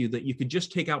argue that you could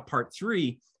just take out part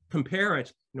 3, compare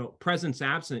it, presence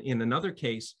absent in another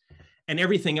case, and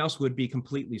everything else would be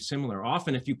completely similar.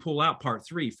 Often if you pull out part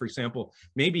 3, for example,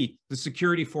 maybe the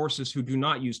security forces who do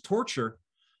not use torture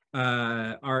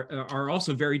are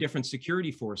also very different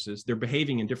security forces. They're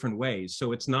behaving in different ways.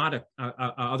 So it's not a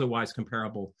otherwise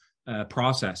comparable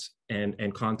process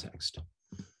and context.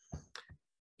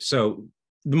 So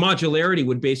the modularity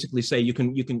would basically say you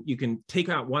can take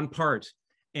out one part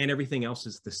and everything else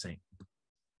is the same.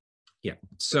 Yeah.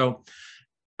 So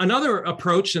another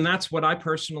approach, and that's what I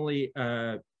personally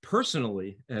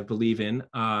believe in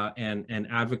and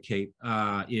advocate,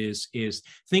 is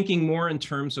thinking more in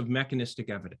terms of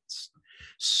mechanistic evidence.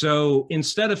 So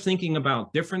instead of thinking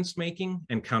about difference making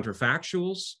and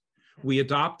counterfactuals, we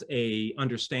adopt a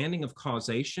understanding of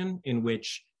causation in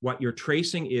which what you're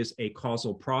tracing is a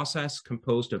causal process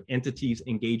composed of entities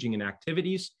engaging in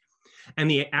activities, and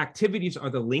the activities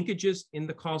are the linkages in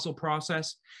the causal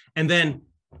process, and then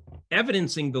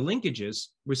evidencing the linkages,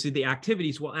 we see the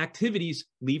activities. Well, activities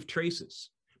leave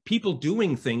traces. People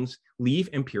doing things leave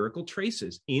empirical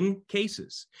traces in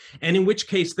cases. And in which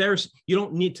case you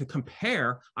don't need to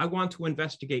compare. I want to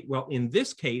investigate, well, in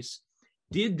this case,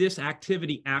 did this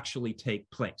activity actually take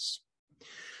place?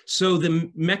 So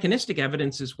the mechanistic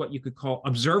evidence is what you could call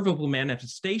observable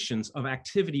manifestations of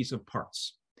activities of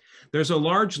parts. There's a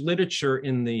large literature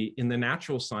in the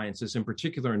natural sciences, in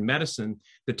particular in medicine,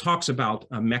 that talks about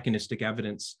mechanistic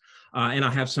evidence, and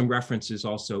I have some references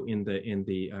also in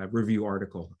the review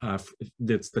article.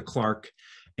 That's the Clark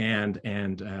and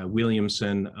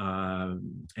Williamson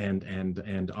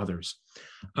and others.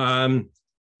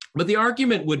 But the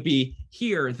argument would be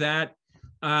here that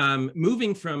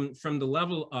moving from the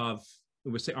level of,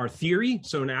 we would say, our theory,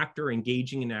 so an actor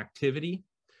engaging in activity,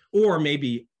 or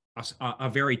maybe a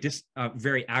very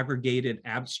aggregated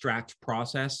abstract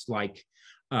process like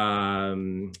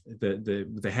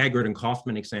the Haggard and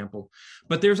Kaufman example,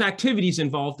 but there's activities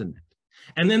involved in that.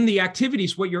 And then the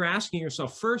activities, what you're asking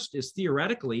yourself first is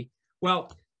theoretically,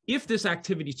 well, if this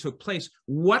activity took place,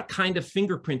 what kind of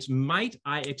fingerprints might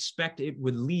I expect it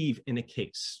would leave in a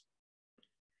case?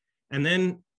 And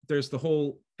then there's the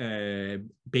whole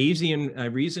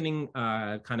Bayesian reasoning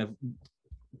kind of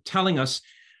telling us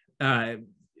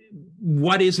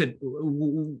what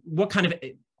kind of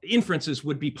inferences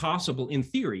would be possible in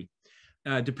theory,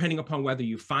 depending upon whether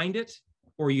you find it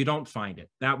or you don't find it.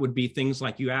 That would be things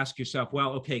like you ask yourself,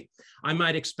 well, okay, I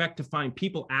might expect to find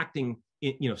people acting,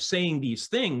 saying these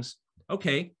things.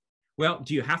 Okay, well,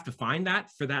 do you have to find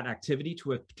that for that activity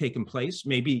to have taken place?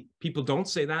 Maybe people don't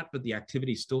say that, but the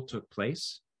activity still took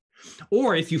place.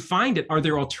 Or if you find it, are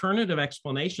there alternative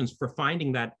explanations for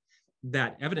finding that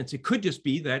evidence? It could just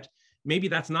be that maybe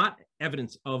that's not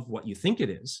evidence of what you think it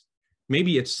is.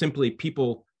 Maybe it's simply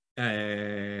people,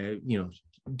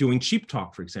 doing cheap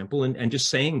talk, for example, and just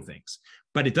saying things,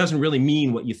 but it doesn't really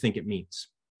mean what you think it means.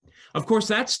 Of course,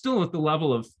 that's still at the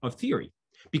level of theory,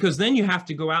 because then you have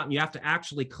to go out and you have to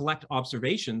actually collect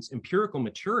observations, empirical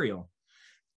material,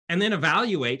 and then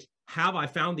evaluate, have I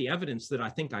found the evidence that I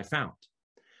think I found?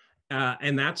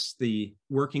 And that's the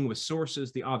working with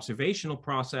sources, the observational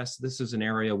process. This is an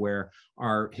area where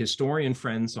our historian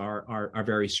friends are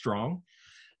very strong,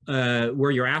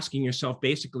 where you're asking yourself,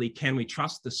 basically, can we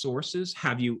trust the sources?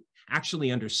 Have you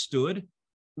actually understood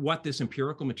what this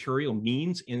empirical material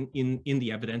means in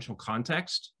the evidential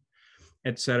context,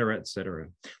 et cetera, et cetera.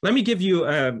 Let me give you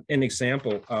an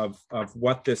example of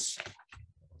what this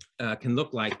can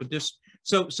look like. But this,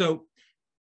 so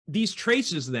these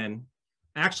traces then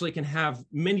actually can have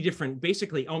many different,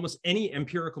 basically almost any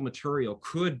empirical material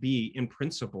could be, in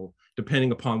principle,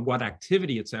 depending upon what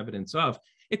activity it's evidence of,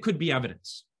 it could be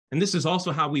evidence. And this is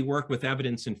also how we work with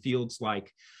evidence in fields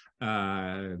like,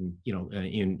 in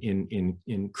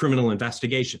criminal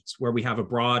investigations, where we have a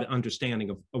broad understanding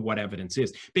of what evidence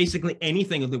is. Basically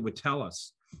anything that would tell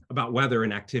us about whether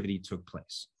an activity took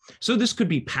place. So this could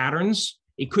be patterns.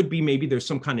 It could be maybe there's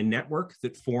some kind of network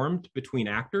that formed between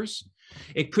actors.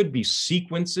 It could be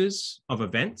sequences of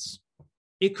events.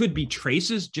 It could be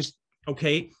traces, just,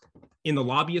 okay, in the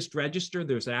lobbyist register,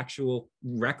 there's actual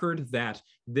record that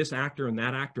this actor and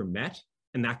that actor met,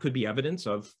 and that could be evidence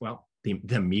of, well,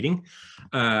 them meeting.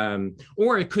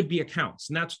 Or it could be accounts.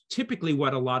 And that's typically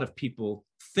what a lot of people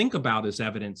think about as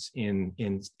evidence in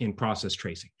process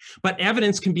tracing. But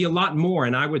evidence can be a lot more,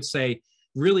 and I would say,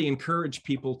 really encourage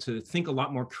people to think a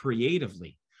lot more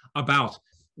creatively about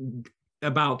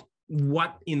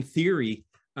what, in theory,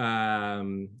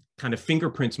 kind of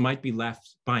fingerprints might be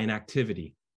left by an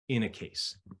activity in a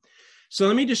case. So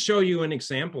let me just show you an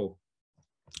example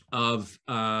of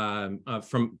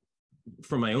from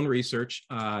my own research.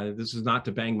 This is not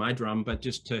to bang my drum, but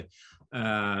just to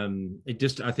I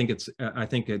think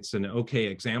it's an okay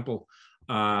example.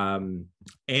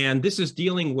 And this is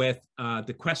dealing with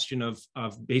the question of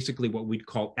basically what we'd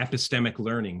call epistemic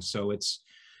learning. So it's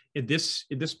in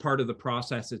this part of the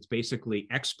process, it's basically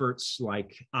experts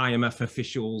like IMF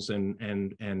officials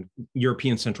and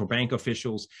European Central Bank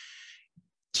officials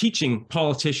teaching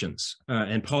politicians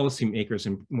and policymakers,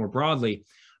 and more broadly,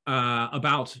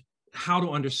 about how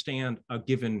to understand a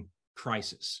given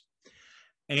crisis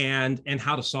and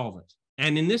how to solve it.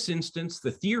 And in this instance,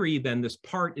 the theory, then, this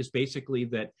part is basically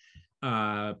that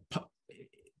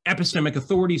epistemic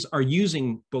authorities are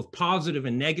using both positive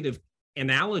and negative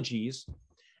analogies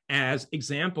as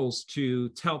examples to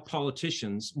tell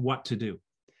politicians what to do.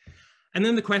 And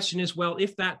then the question is, well,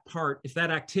 if that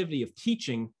activity of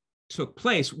teaching took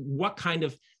place, what kind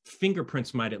of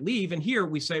fingerprints might it leave? And here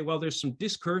we say, well, there's some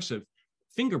discursive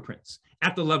fingerprints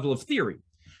at the level of theory.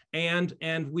 And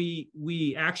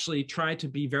we actually try to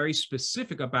be very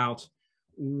specific about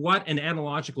what an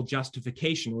analogical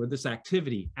justification or this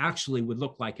activity actually would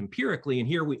look like empirically. And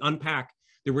here we unpack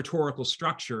the rhetorical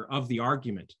structure of the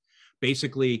argument,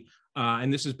 basically,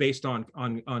 and this is based on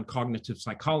cognitive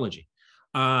psychology,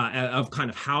 of kind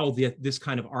of how this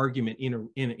kind of argument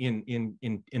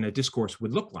in a discourse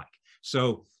would look like.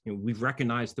 So we've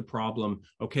recognized the problem.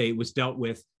 Okay, it was dealt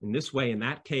with in this way in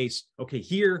that case. Okay,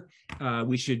 here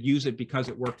we should use it because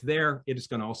it worked there. It is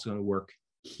also work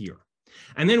here.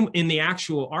 And then in the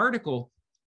actual article,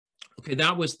 okay,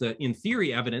 that was the in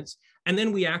theory evidence. And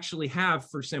then we actually have,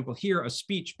 for example, here a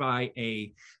speech by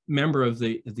a member of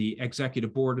the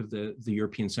executive board of the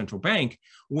European Central Bank,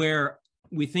 where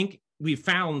we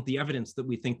found the evidence that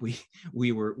we think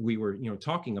we were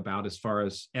talking about as far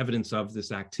as evidence of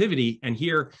this activity. And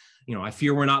here, I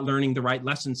fear we're not learning the right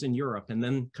lessons in Europe, and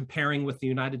then comparing with the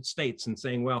United States and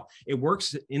saying, well, it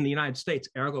works in the United States,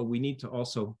 ergo we need to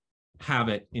also have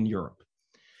it in Europe.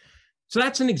 So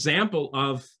that's an example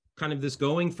of kind of this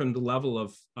going from the level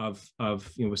of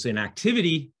say an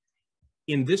activity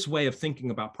in this way of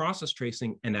thinking about process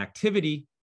tracing, an activity,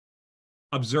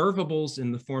 observables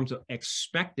in the forms of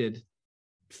expected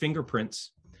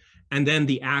fingerprints, and then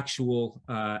the actual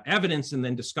evidence, and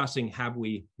then discussing, have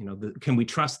we, can we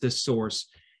trust this source?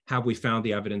 Have we found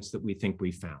the evidence that we think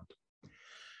we found?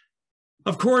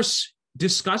 Of course,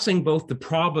 discussing both the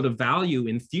probative value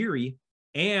in theory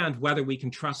and whether we can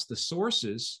trust the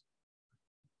sources.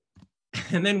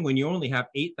 And then when you only have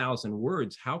 8,000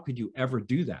 words, how could you ever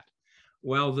do that?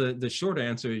 Well, the short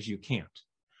answer is you can't.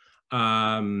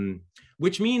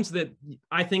 Which means that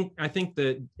I think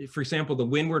that, for example, the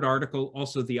Winward article,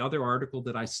 also the other article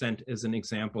that I sent as an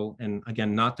example, and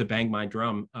again, not to bang my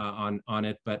drum on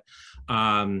it, but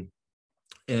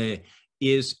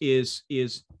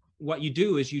is what you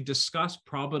do is you discuss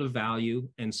probative value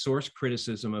and source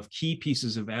criticism of key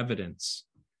pieces of evidence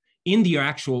in the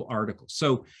actual article.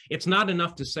 So it's not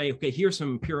enough to say, okay, here's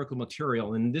some empirical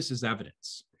material and this is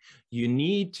evidence. You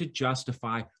need to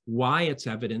justify why it's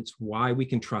evidence, why we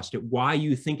can trust it, why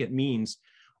you think it means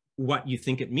what you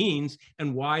think it means,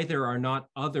 and why there are not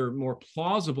other more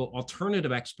plausible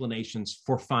alternative explanations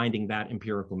for finding that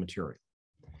empirical material.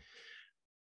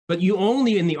 But you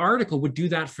only in the article would do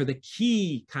that for the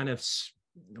key kind of,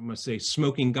 I'm going to say,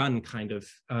 smoking gun kind of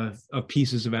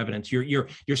pieces of evidence, your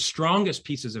strongest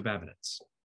pieces of evidence.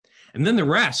 And then the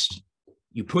rest,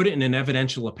 you put it in an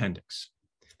evidential appendix.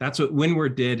 That's what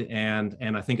Winward did, and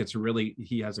I think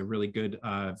he has a really good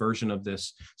version of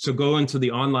this. So go into the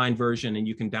online version, and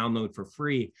you can download for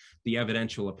free the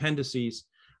evidential appendices.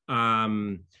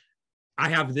 I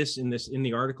have this in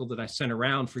the article that I sent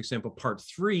around, for example, part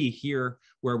 3 here,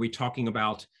 where we're talking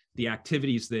about the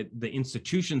activities that the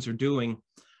institutions are doing.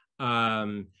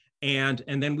 And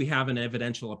then we have an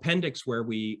evidential appendix where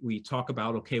we talk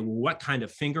about, okay, well, what kind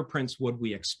of fingerprints would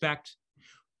we expect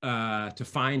to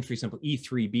find, for example,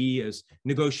 E3B as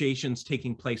negotiations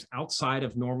taking place outside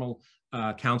of normal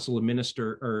council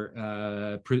administer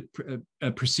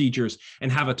or procedures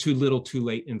and have a too little too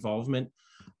late involvement.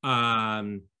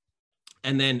 And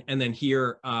then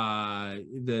here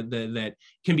that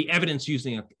can be evidence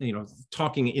using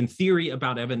talking in theory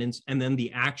about evidence, and then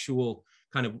the actual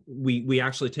kind of we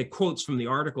actually take quotes from the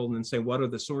article and then say what are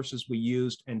the sources we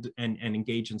used, and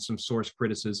engage in some source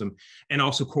criticism and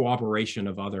also corroboration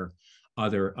of other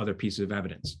pieces of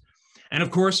evidence. And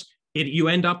of course, you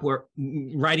end up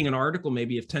writing an article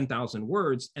maybe of 10,000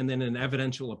 words and then an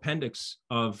evidential appendix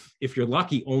of, if you're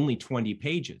lucky, only 20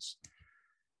 pages.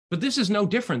 But this is no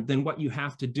different than what you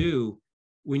have to do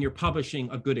when you're publishing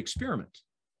a good experiment.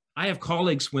 I have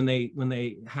colleagues when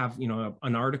they have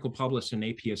an article published in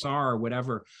APSR or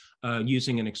whatever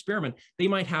using an experiment, they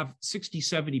might have 60,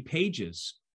 70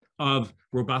 pages of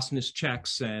robustness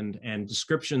checks and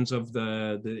descriptions of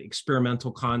the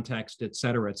experimental context, et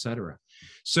cetera, et cetera.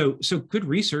 So good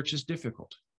research is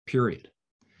difficult, period.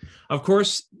 Of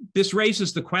course, this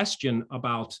raises the question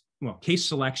about, well, case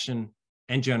selection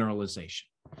and generalization.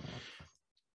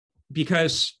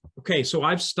 Because, okay, so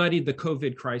I've studied the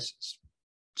COVID crisis.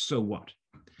 So what?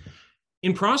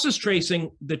 In process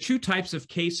tracing, the two types of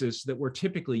cases that we're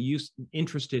typically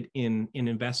interested in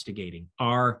investigating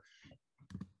are,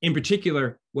 in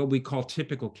particular, what we call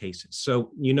typical cases.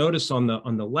 So you notice on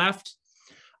the left,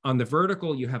 on the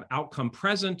vertical, you have outcome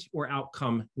present or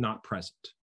outcome not present.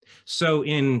 So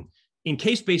in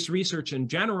case-based research in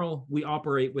general, we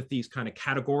operate with these kind of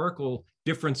categorical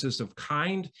differences of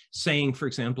kind, saying, for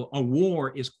example, a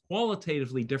war is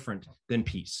qualitatively different than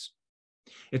peace.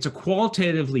 It's a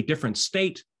qualitatively different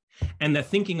state, and that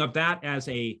thinking of that as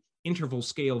a interval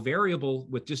scale variable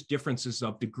with just differences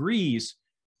of degrees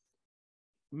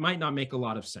might not make a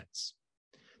lot of sense.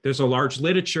 There's a large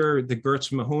literature, the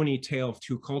Gertz-Mahoney Tale of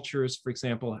Two Cultures, for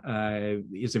example,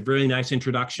 is a very nice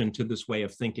introduction to this way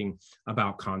of thinking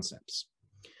about concepts.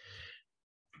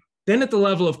 Then at the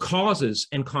level of causes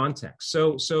and context.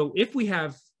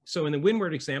 So in the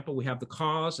Winward example, we have the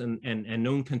cause and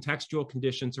known contextual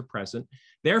conditions are present.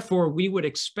 Therefore, we would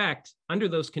expect under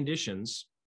those conditions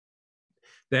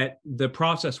that the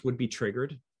process would be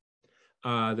triggered.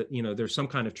 That there's some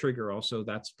kind of trigger also,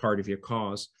 that's part of your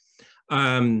cause.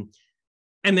 And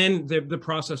then the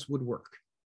process would work.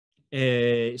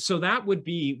 So that would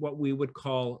be what we would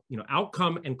call,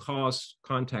 outcome and cause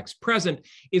context present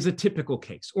is a typical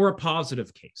case or a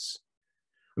positive case.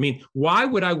 I mean, why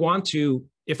would I want to,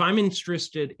 if I'm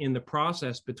interested in the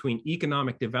process between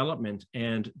economic development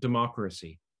and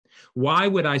democracy, why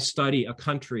would I study a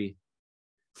country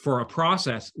for a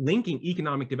process linking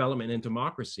economic development and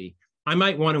democracy? I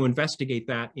might want to investigate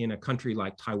that in a country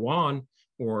like Taiwan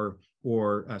or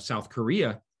South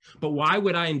Korea, but why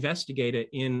would I investigate it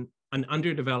in an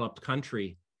underdeveloped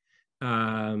country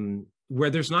where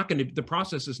the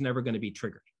process is never going to be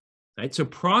triggered, right? So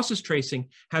process tracing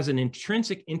has an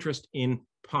intrinsic interest in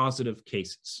positive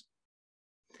cases.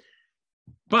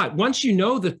 But once you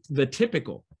know the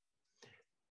typical,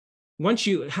 once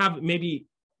you have maybe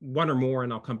one or more,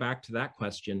 and I'll come back to that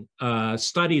question,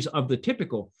 studies of the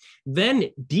typical, then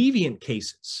deviant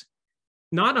cases,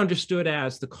 not understood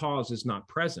as the cause is not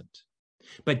present,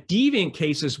 but deviant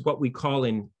cases, what we call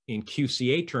in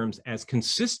QCA terms as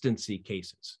consistency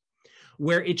cases,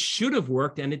 where it should have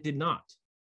worked and it did not.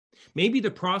 Maybe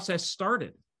the process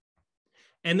started.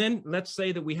 And then let's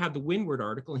say that we had the Winward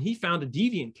article and he found a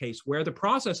deviant case where the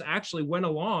process actually went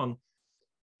along,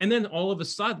 and then all of a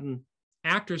sudden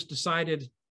actors decided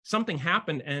something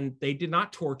happened and they did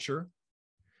not torture,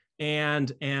 and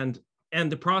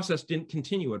the process didn't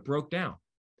continue, it broke down.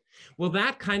 Well,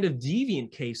 that kind of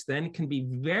deviant case then can be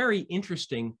very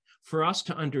interesting for us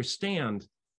to understand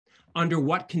under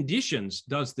what conditions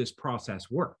does this process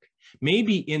work.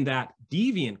 Maybe in that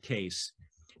deviant case,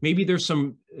 maybe there's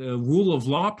some rule of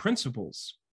law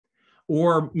principles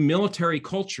or military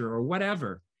culture or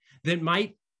whatever that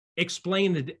might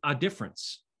explain a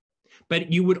difference.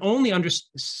 But you would only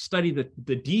study the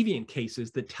deviant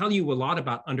cases that tell you a lot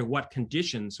about under what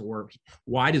conditions or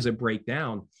why does it break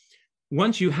down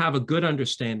once you have a good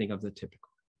understanding of the typical.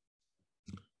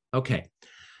 Okay,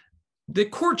 The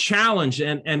core challenge,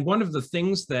 and one of the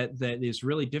things that is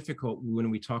really difficult when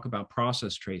we talk about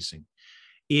process tracing,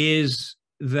 is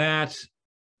that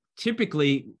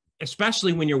typically,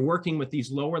 especially when you're working with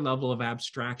these lower level of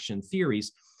abstraction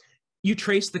theories, you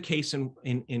trace the case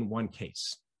in one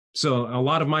case. So a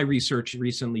lot of my research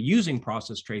recently using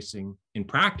process tracing in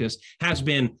practice has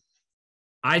been,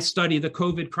 I study the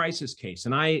COVID crisis case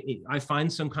and I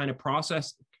find some kind of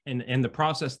process, and the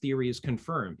process theory is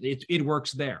confirmed. It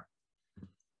works there.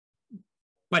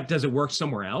 But does it work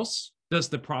somewhere else? Does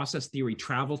the process theory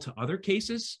travel to other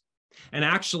cases? And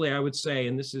actually, I would say,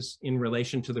 and this is in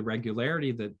relation to the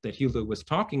regularity that Hilde was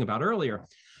talking about earlier,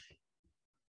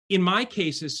 in my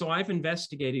cases, so I've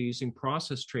investigated using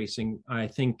process tracing, I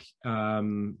think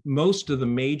most of the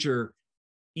major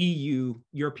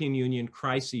European Union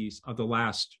crises of the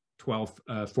last 12,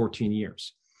 14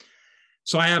 years.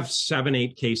 So I have 7,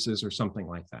 8 cases or something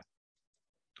like that.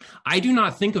 I do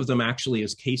not think of them actually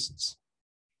as cases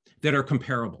that are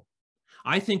comparable.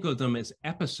 I think of them as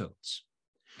episodes.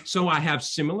 So I have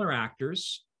similar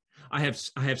actors, I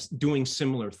have doing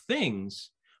similar things,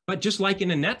 but just like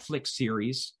in a Netflix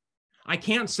series, I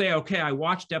can't say, okay, I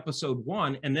watched episode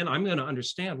 1 and then I'm going to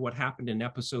understand what happened in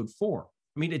episode 4.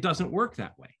 I mean, it doesn't work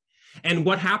that way. And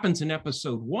what happens in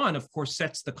episode 1, of course,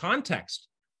 sets the context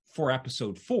for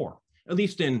episode 4, at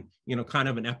least in, kind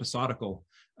of an episodical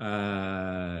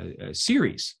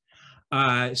series.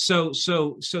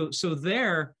 So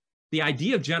there, the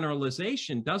idea of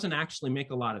generalization doesn't actually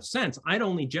make a lot of sense. I'd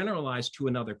only generalize to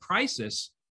another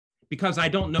crisis because I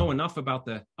don't know enough about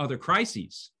the other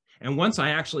crises. And once I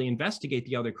actually investigate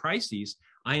the other crises,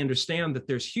 I understand that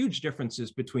there's huge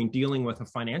differences between dealing with a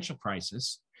financial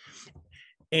crisis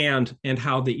and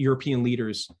how the European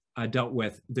leaders dealt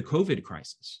with the COVID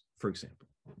crisis, for example.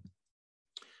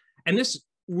 And this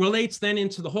relates then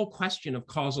into the whole question of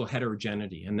causal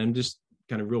heterogeneity. And then just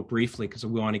kind of real briefly, because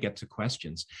we want to get to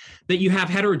questions, that you have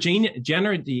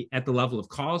heterogeneity at the level of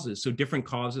causes. So different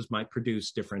causes might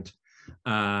produce different,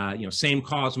 same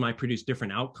cause might produce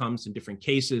different outcomes in different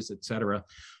cases, et cetera.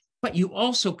 But you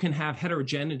also can have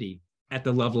heterogeneity at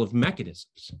the level of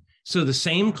mechanisms. So the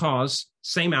same cause,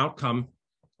 same outcome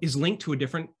is linked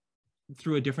to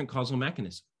through a different causal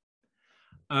mechanism.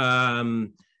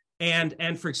 And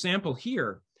for example,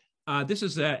 here, this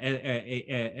is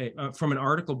from an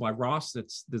article by Ross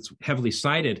that's heavily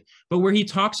cited, but where he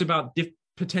talks about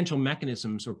potential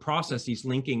mechanisms or processes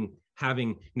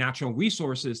having natural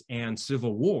resources and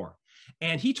civil war.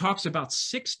 And he talks about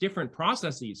 6 different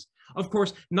processes. Of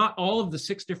course, not all of the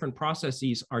 6 different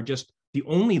processes are just the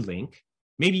only link.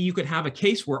 Maybe you could have a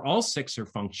case where all 6 are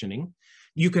functioning.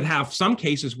 You could have some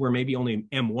cases where maybe only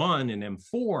M1 and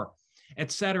M4,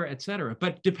 et cetera,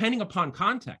 but depending upon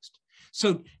context.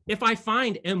 So if I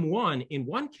find M1 in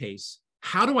one case,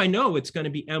 how do I know it's going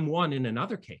to be M1 in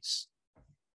another case?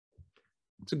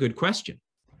 It's a good question.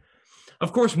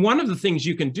 Of course, one of the things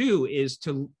you can do is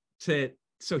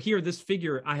so here, this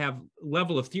figure, I have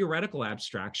level of theoretical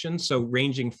abstraction, so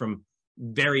ranging from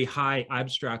very high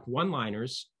abstract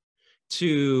one-liners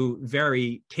to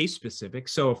very case-specific.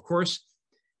 So of course,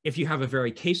 if you have a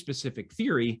very case-specific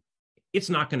theory,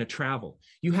 it's not going to travel.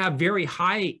 You have very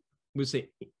high,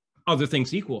 other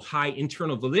things equal, high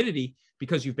internal validity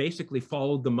because you basically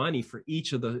followed the money for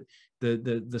each of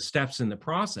the steps in the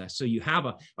process. So you have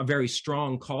a very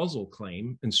strong causal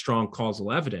claim and strong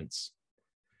causal evidence.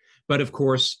 But of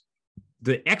course,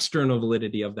 the external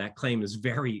validity of that claim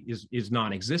is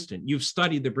non-existent. You've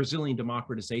studied the Brazilian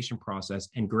democratization process,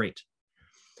 and great.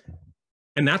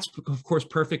 And that's, of course,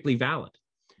 perfectly valid.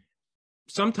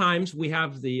 Sometimes we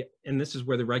have and this is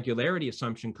where the regularity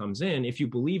assumption comes in. If you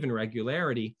believe in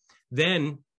regularity,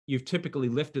 then you've typically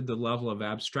lifted the level of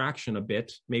abstraction a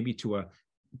bit, maybe to a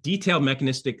detailed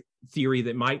mechanistic theory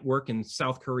that might work in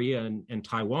South Korea and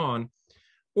Taiwan,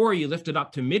 or you lift it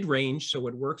up to mid-range so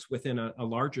it works within a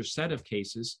larger set of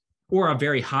cases, or a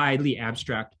very highly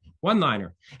abstract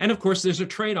one-liner. And of course, there's a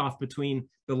trade-off between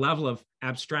the level of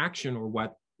abstraction, or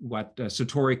what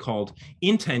Satori called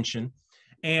intention,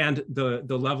 and the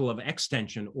level of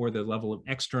extension, or the level of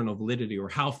external validity, or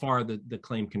how far the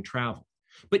claim can travel.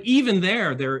 But even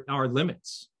there are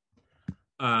limits.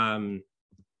 So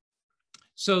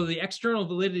the external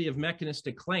validity of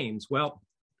mechanistic claims, well,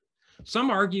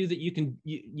 some argue that you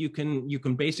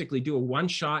can basically do a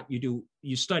one-shot,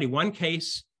 you study one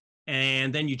case,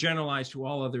 and then you generalize to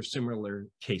all other similar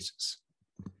cases.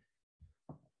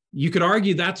 You could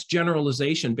argue that's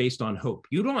generalization based on hope.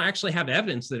 You don't actually have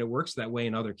evidence that it works that way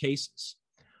in other cases.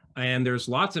 And there's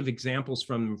lots of examples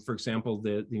from, for example,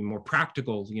 the more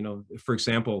practical, for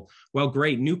example, well,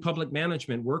 great, new public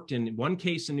management worked in one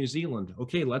case in New Zealand.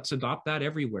 Okay, let's adopt that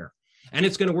everywhere. And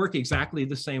it's going to work exactly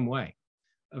the same way.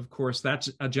 Of course, that's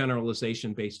a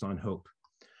generalization based on hope.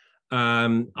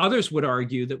 Others would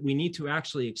argue that we need to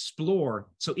actually explore.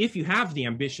 So if you have the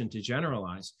ambition to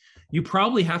generalize, you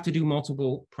probably have to do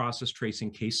multiple process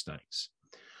tracing case studies.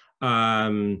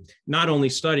 Not only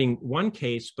studying one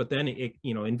case, but then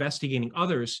investigating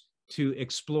others to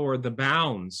explore the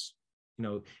bounds,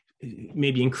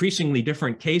 maybe increasingly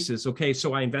different cases. Okay,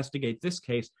 so I investigate this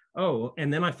case. Oh,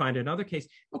 and then I find another case.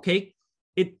 Okay,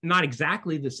 it's not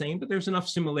exactly the same, but there's enough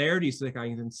similarities that I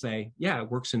can say, yeah, it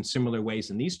works in similar ways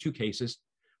in these two cases,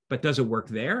 but does it work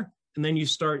there? And then you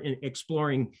start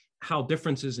exploring how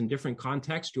differences in different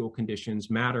contextual conditions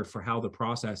matter for how the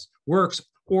process works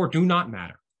or do not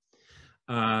matter.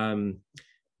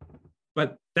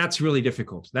 But that's really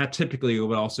difficult. That typically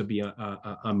would also be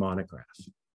a monograph.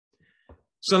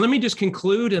 So let me just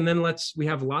conclude, and then we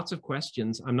have lots of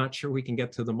questions. I'm not sure we can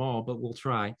get to them all, but we'll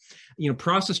try.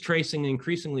 Process tracing, an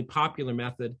increasingly popular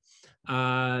method,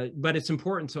 but it's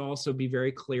important to also be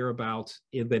very clear about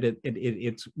that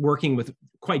it's working with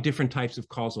quite different types of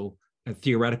causal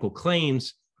theoretical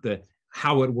claims, the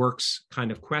how it works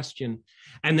kind of question.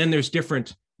 And then there's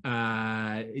different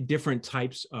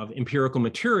types of empirical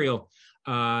material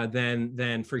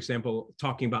than, for example,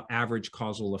 talking about average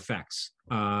causal effects,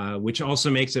 which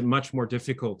also makes it much more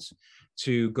difficult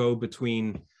to go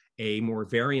between a more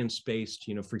variance-based,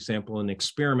 for example, an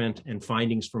experiment and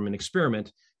findings from an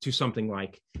experiment to something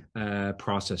like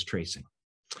process tracing.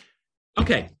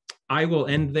 Okay, I will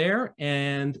end there,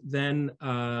 and then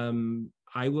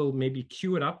I will maybe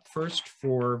queue it up first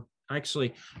for.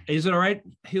 Actually, is it all right,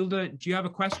 Hilde? Do you have a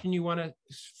question you want to?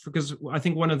 Because I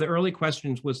think one of the early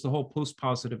questions was the whole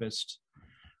post-positivist.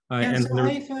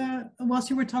 Whilst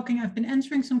you were talking, I've been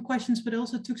answering some questions, but I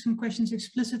also took some questions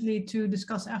explicitly to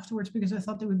discuss afterwards because I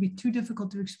thought they would be too difficult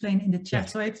to explain in the chat.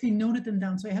 Yes. So I actually noted them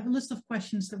down. So I have a list of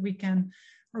questions that we can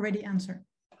already answer.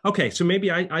 Okay, so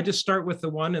maybe I just start with the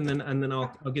one, and then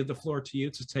I'll give the floor to you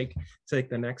to take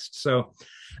the next. So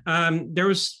there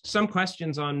was some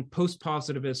questions on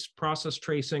post-positivist process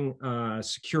tracing,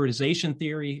 securitization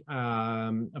theory,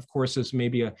 of course, is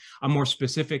maybe a more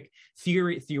specific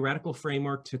theoretical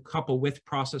framework to couple with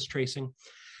process tracing,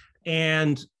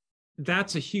 and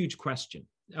that's a huge question.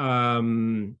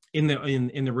 In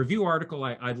the review article,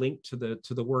 I linked to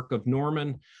the work of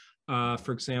Norman.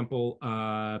 For example,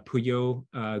 Puyo,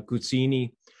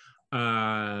 Guzzini,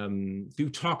 do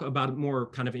talk about more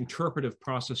kind of interpretive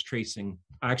process tracing.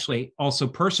 I actually also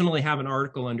personally have an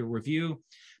article under review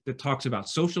that talks about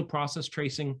social process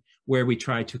tracing, where we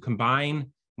try to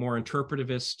combine more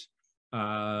interpretivist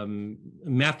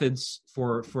methods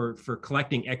for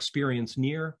collecting experience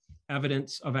near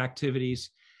evidence of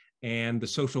activities and the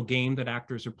social game that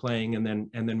actors are playing, and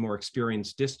then more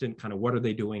experience distant, kind of what are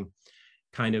they doing,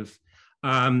 kind of,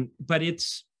 but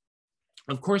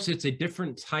of course, it's a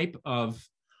different type of,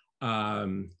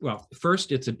 well,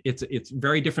 first, it's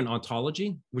very different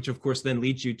ontology, which of course then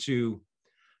leads you to,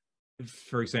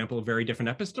 for example, a very different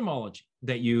epistemology,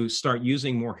 that you start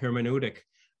using more hermeneutic,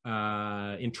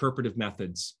 interpretive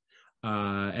methods,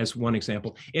 as one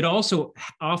example. It also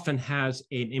often has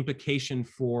an implication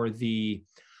for the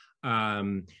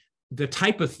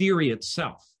type of theory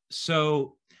itself.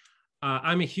 So,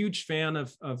 I'm a huge fan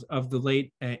of the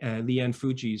late Leiden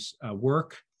Fuji's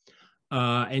work,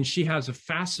 and she has a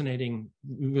fascinating,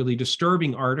 really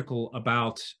disturbing article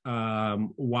about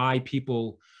why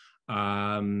people,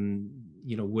 would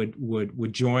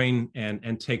join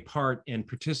and take part and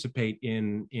participate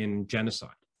in genocide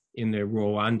in the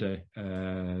Rwanda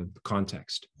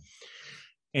context.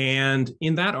 And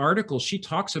in that article, she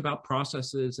talks about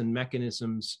processes and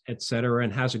mechanisms, et cetera,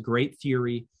 and has a great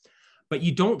theory. But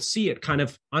you don't see it kind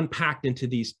of unpacked into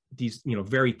these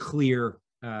very clear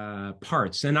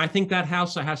parts. And I think that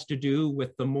also has to do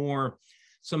with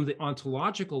some of the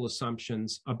ontological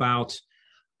assumptions about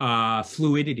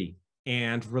fluidity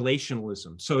and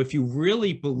relationalism. So if you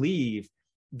really believe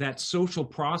that social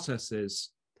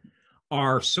processes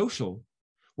are social,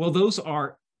 well, those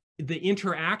are, the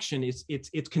interaction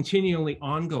it's continually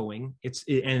ongoing,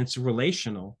 and it's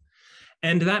relational.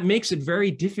 And that makes it very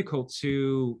difficult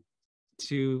to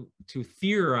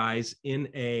theorize in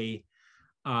a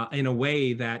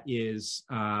way that is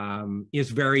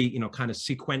very kind of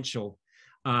sequential,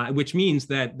 which means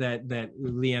that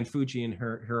Leiden Fuji in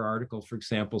her article, for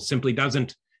example, simply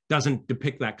doesn't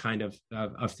depict that kind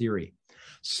of theory.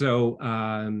 So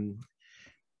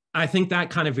I think that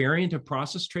kind of variant of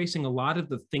process tracing, a lot of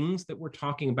the things that we're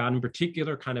talking about in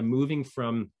particular, kind of moving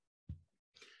from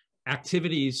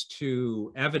activities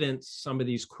to evidence, some of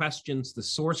these questions, the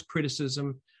source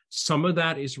criticism, some of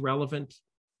that is relevant,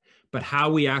 but how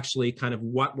we actually kind of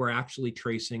what we're actually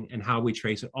tracing and how we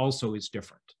trace it also is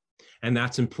different. And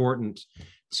that's important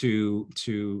to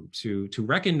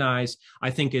recognize. I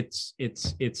think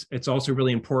it's also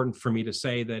really important for me to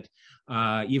say that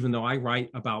even though I write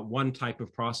about one type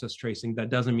of process tracing, that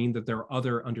doesn't mean that there are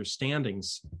other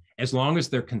understandings. As long as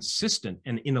they're consistent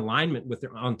and in alignment with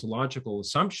their ontological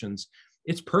assumptions,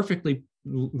 it's perfectly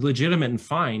legitimate and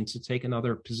fine to take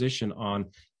another position on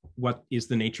what is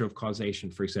the nature of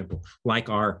causation, for example, like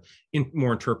our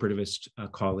more interpretivist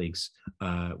colleagues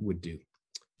would do.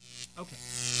 Okay.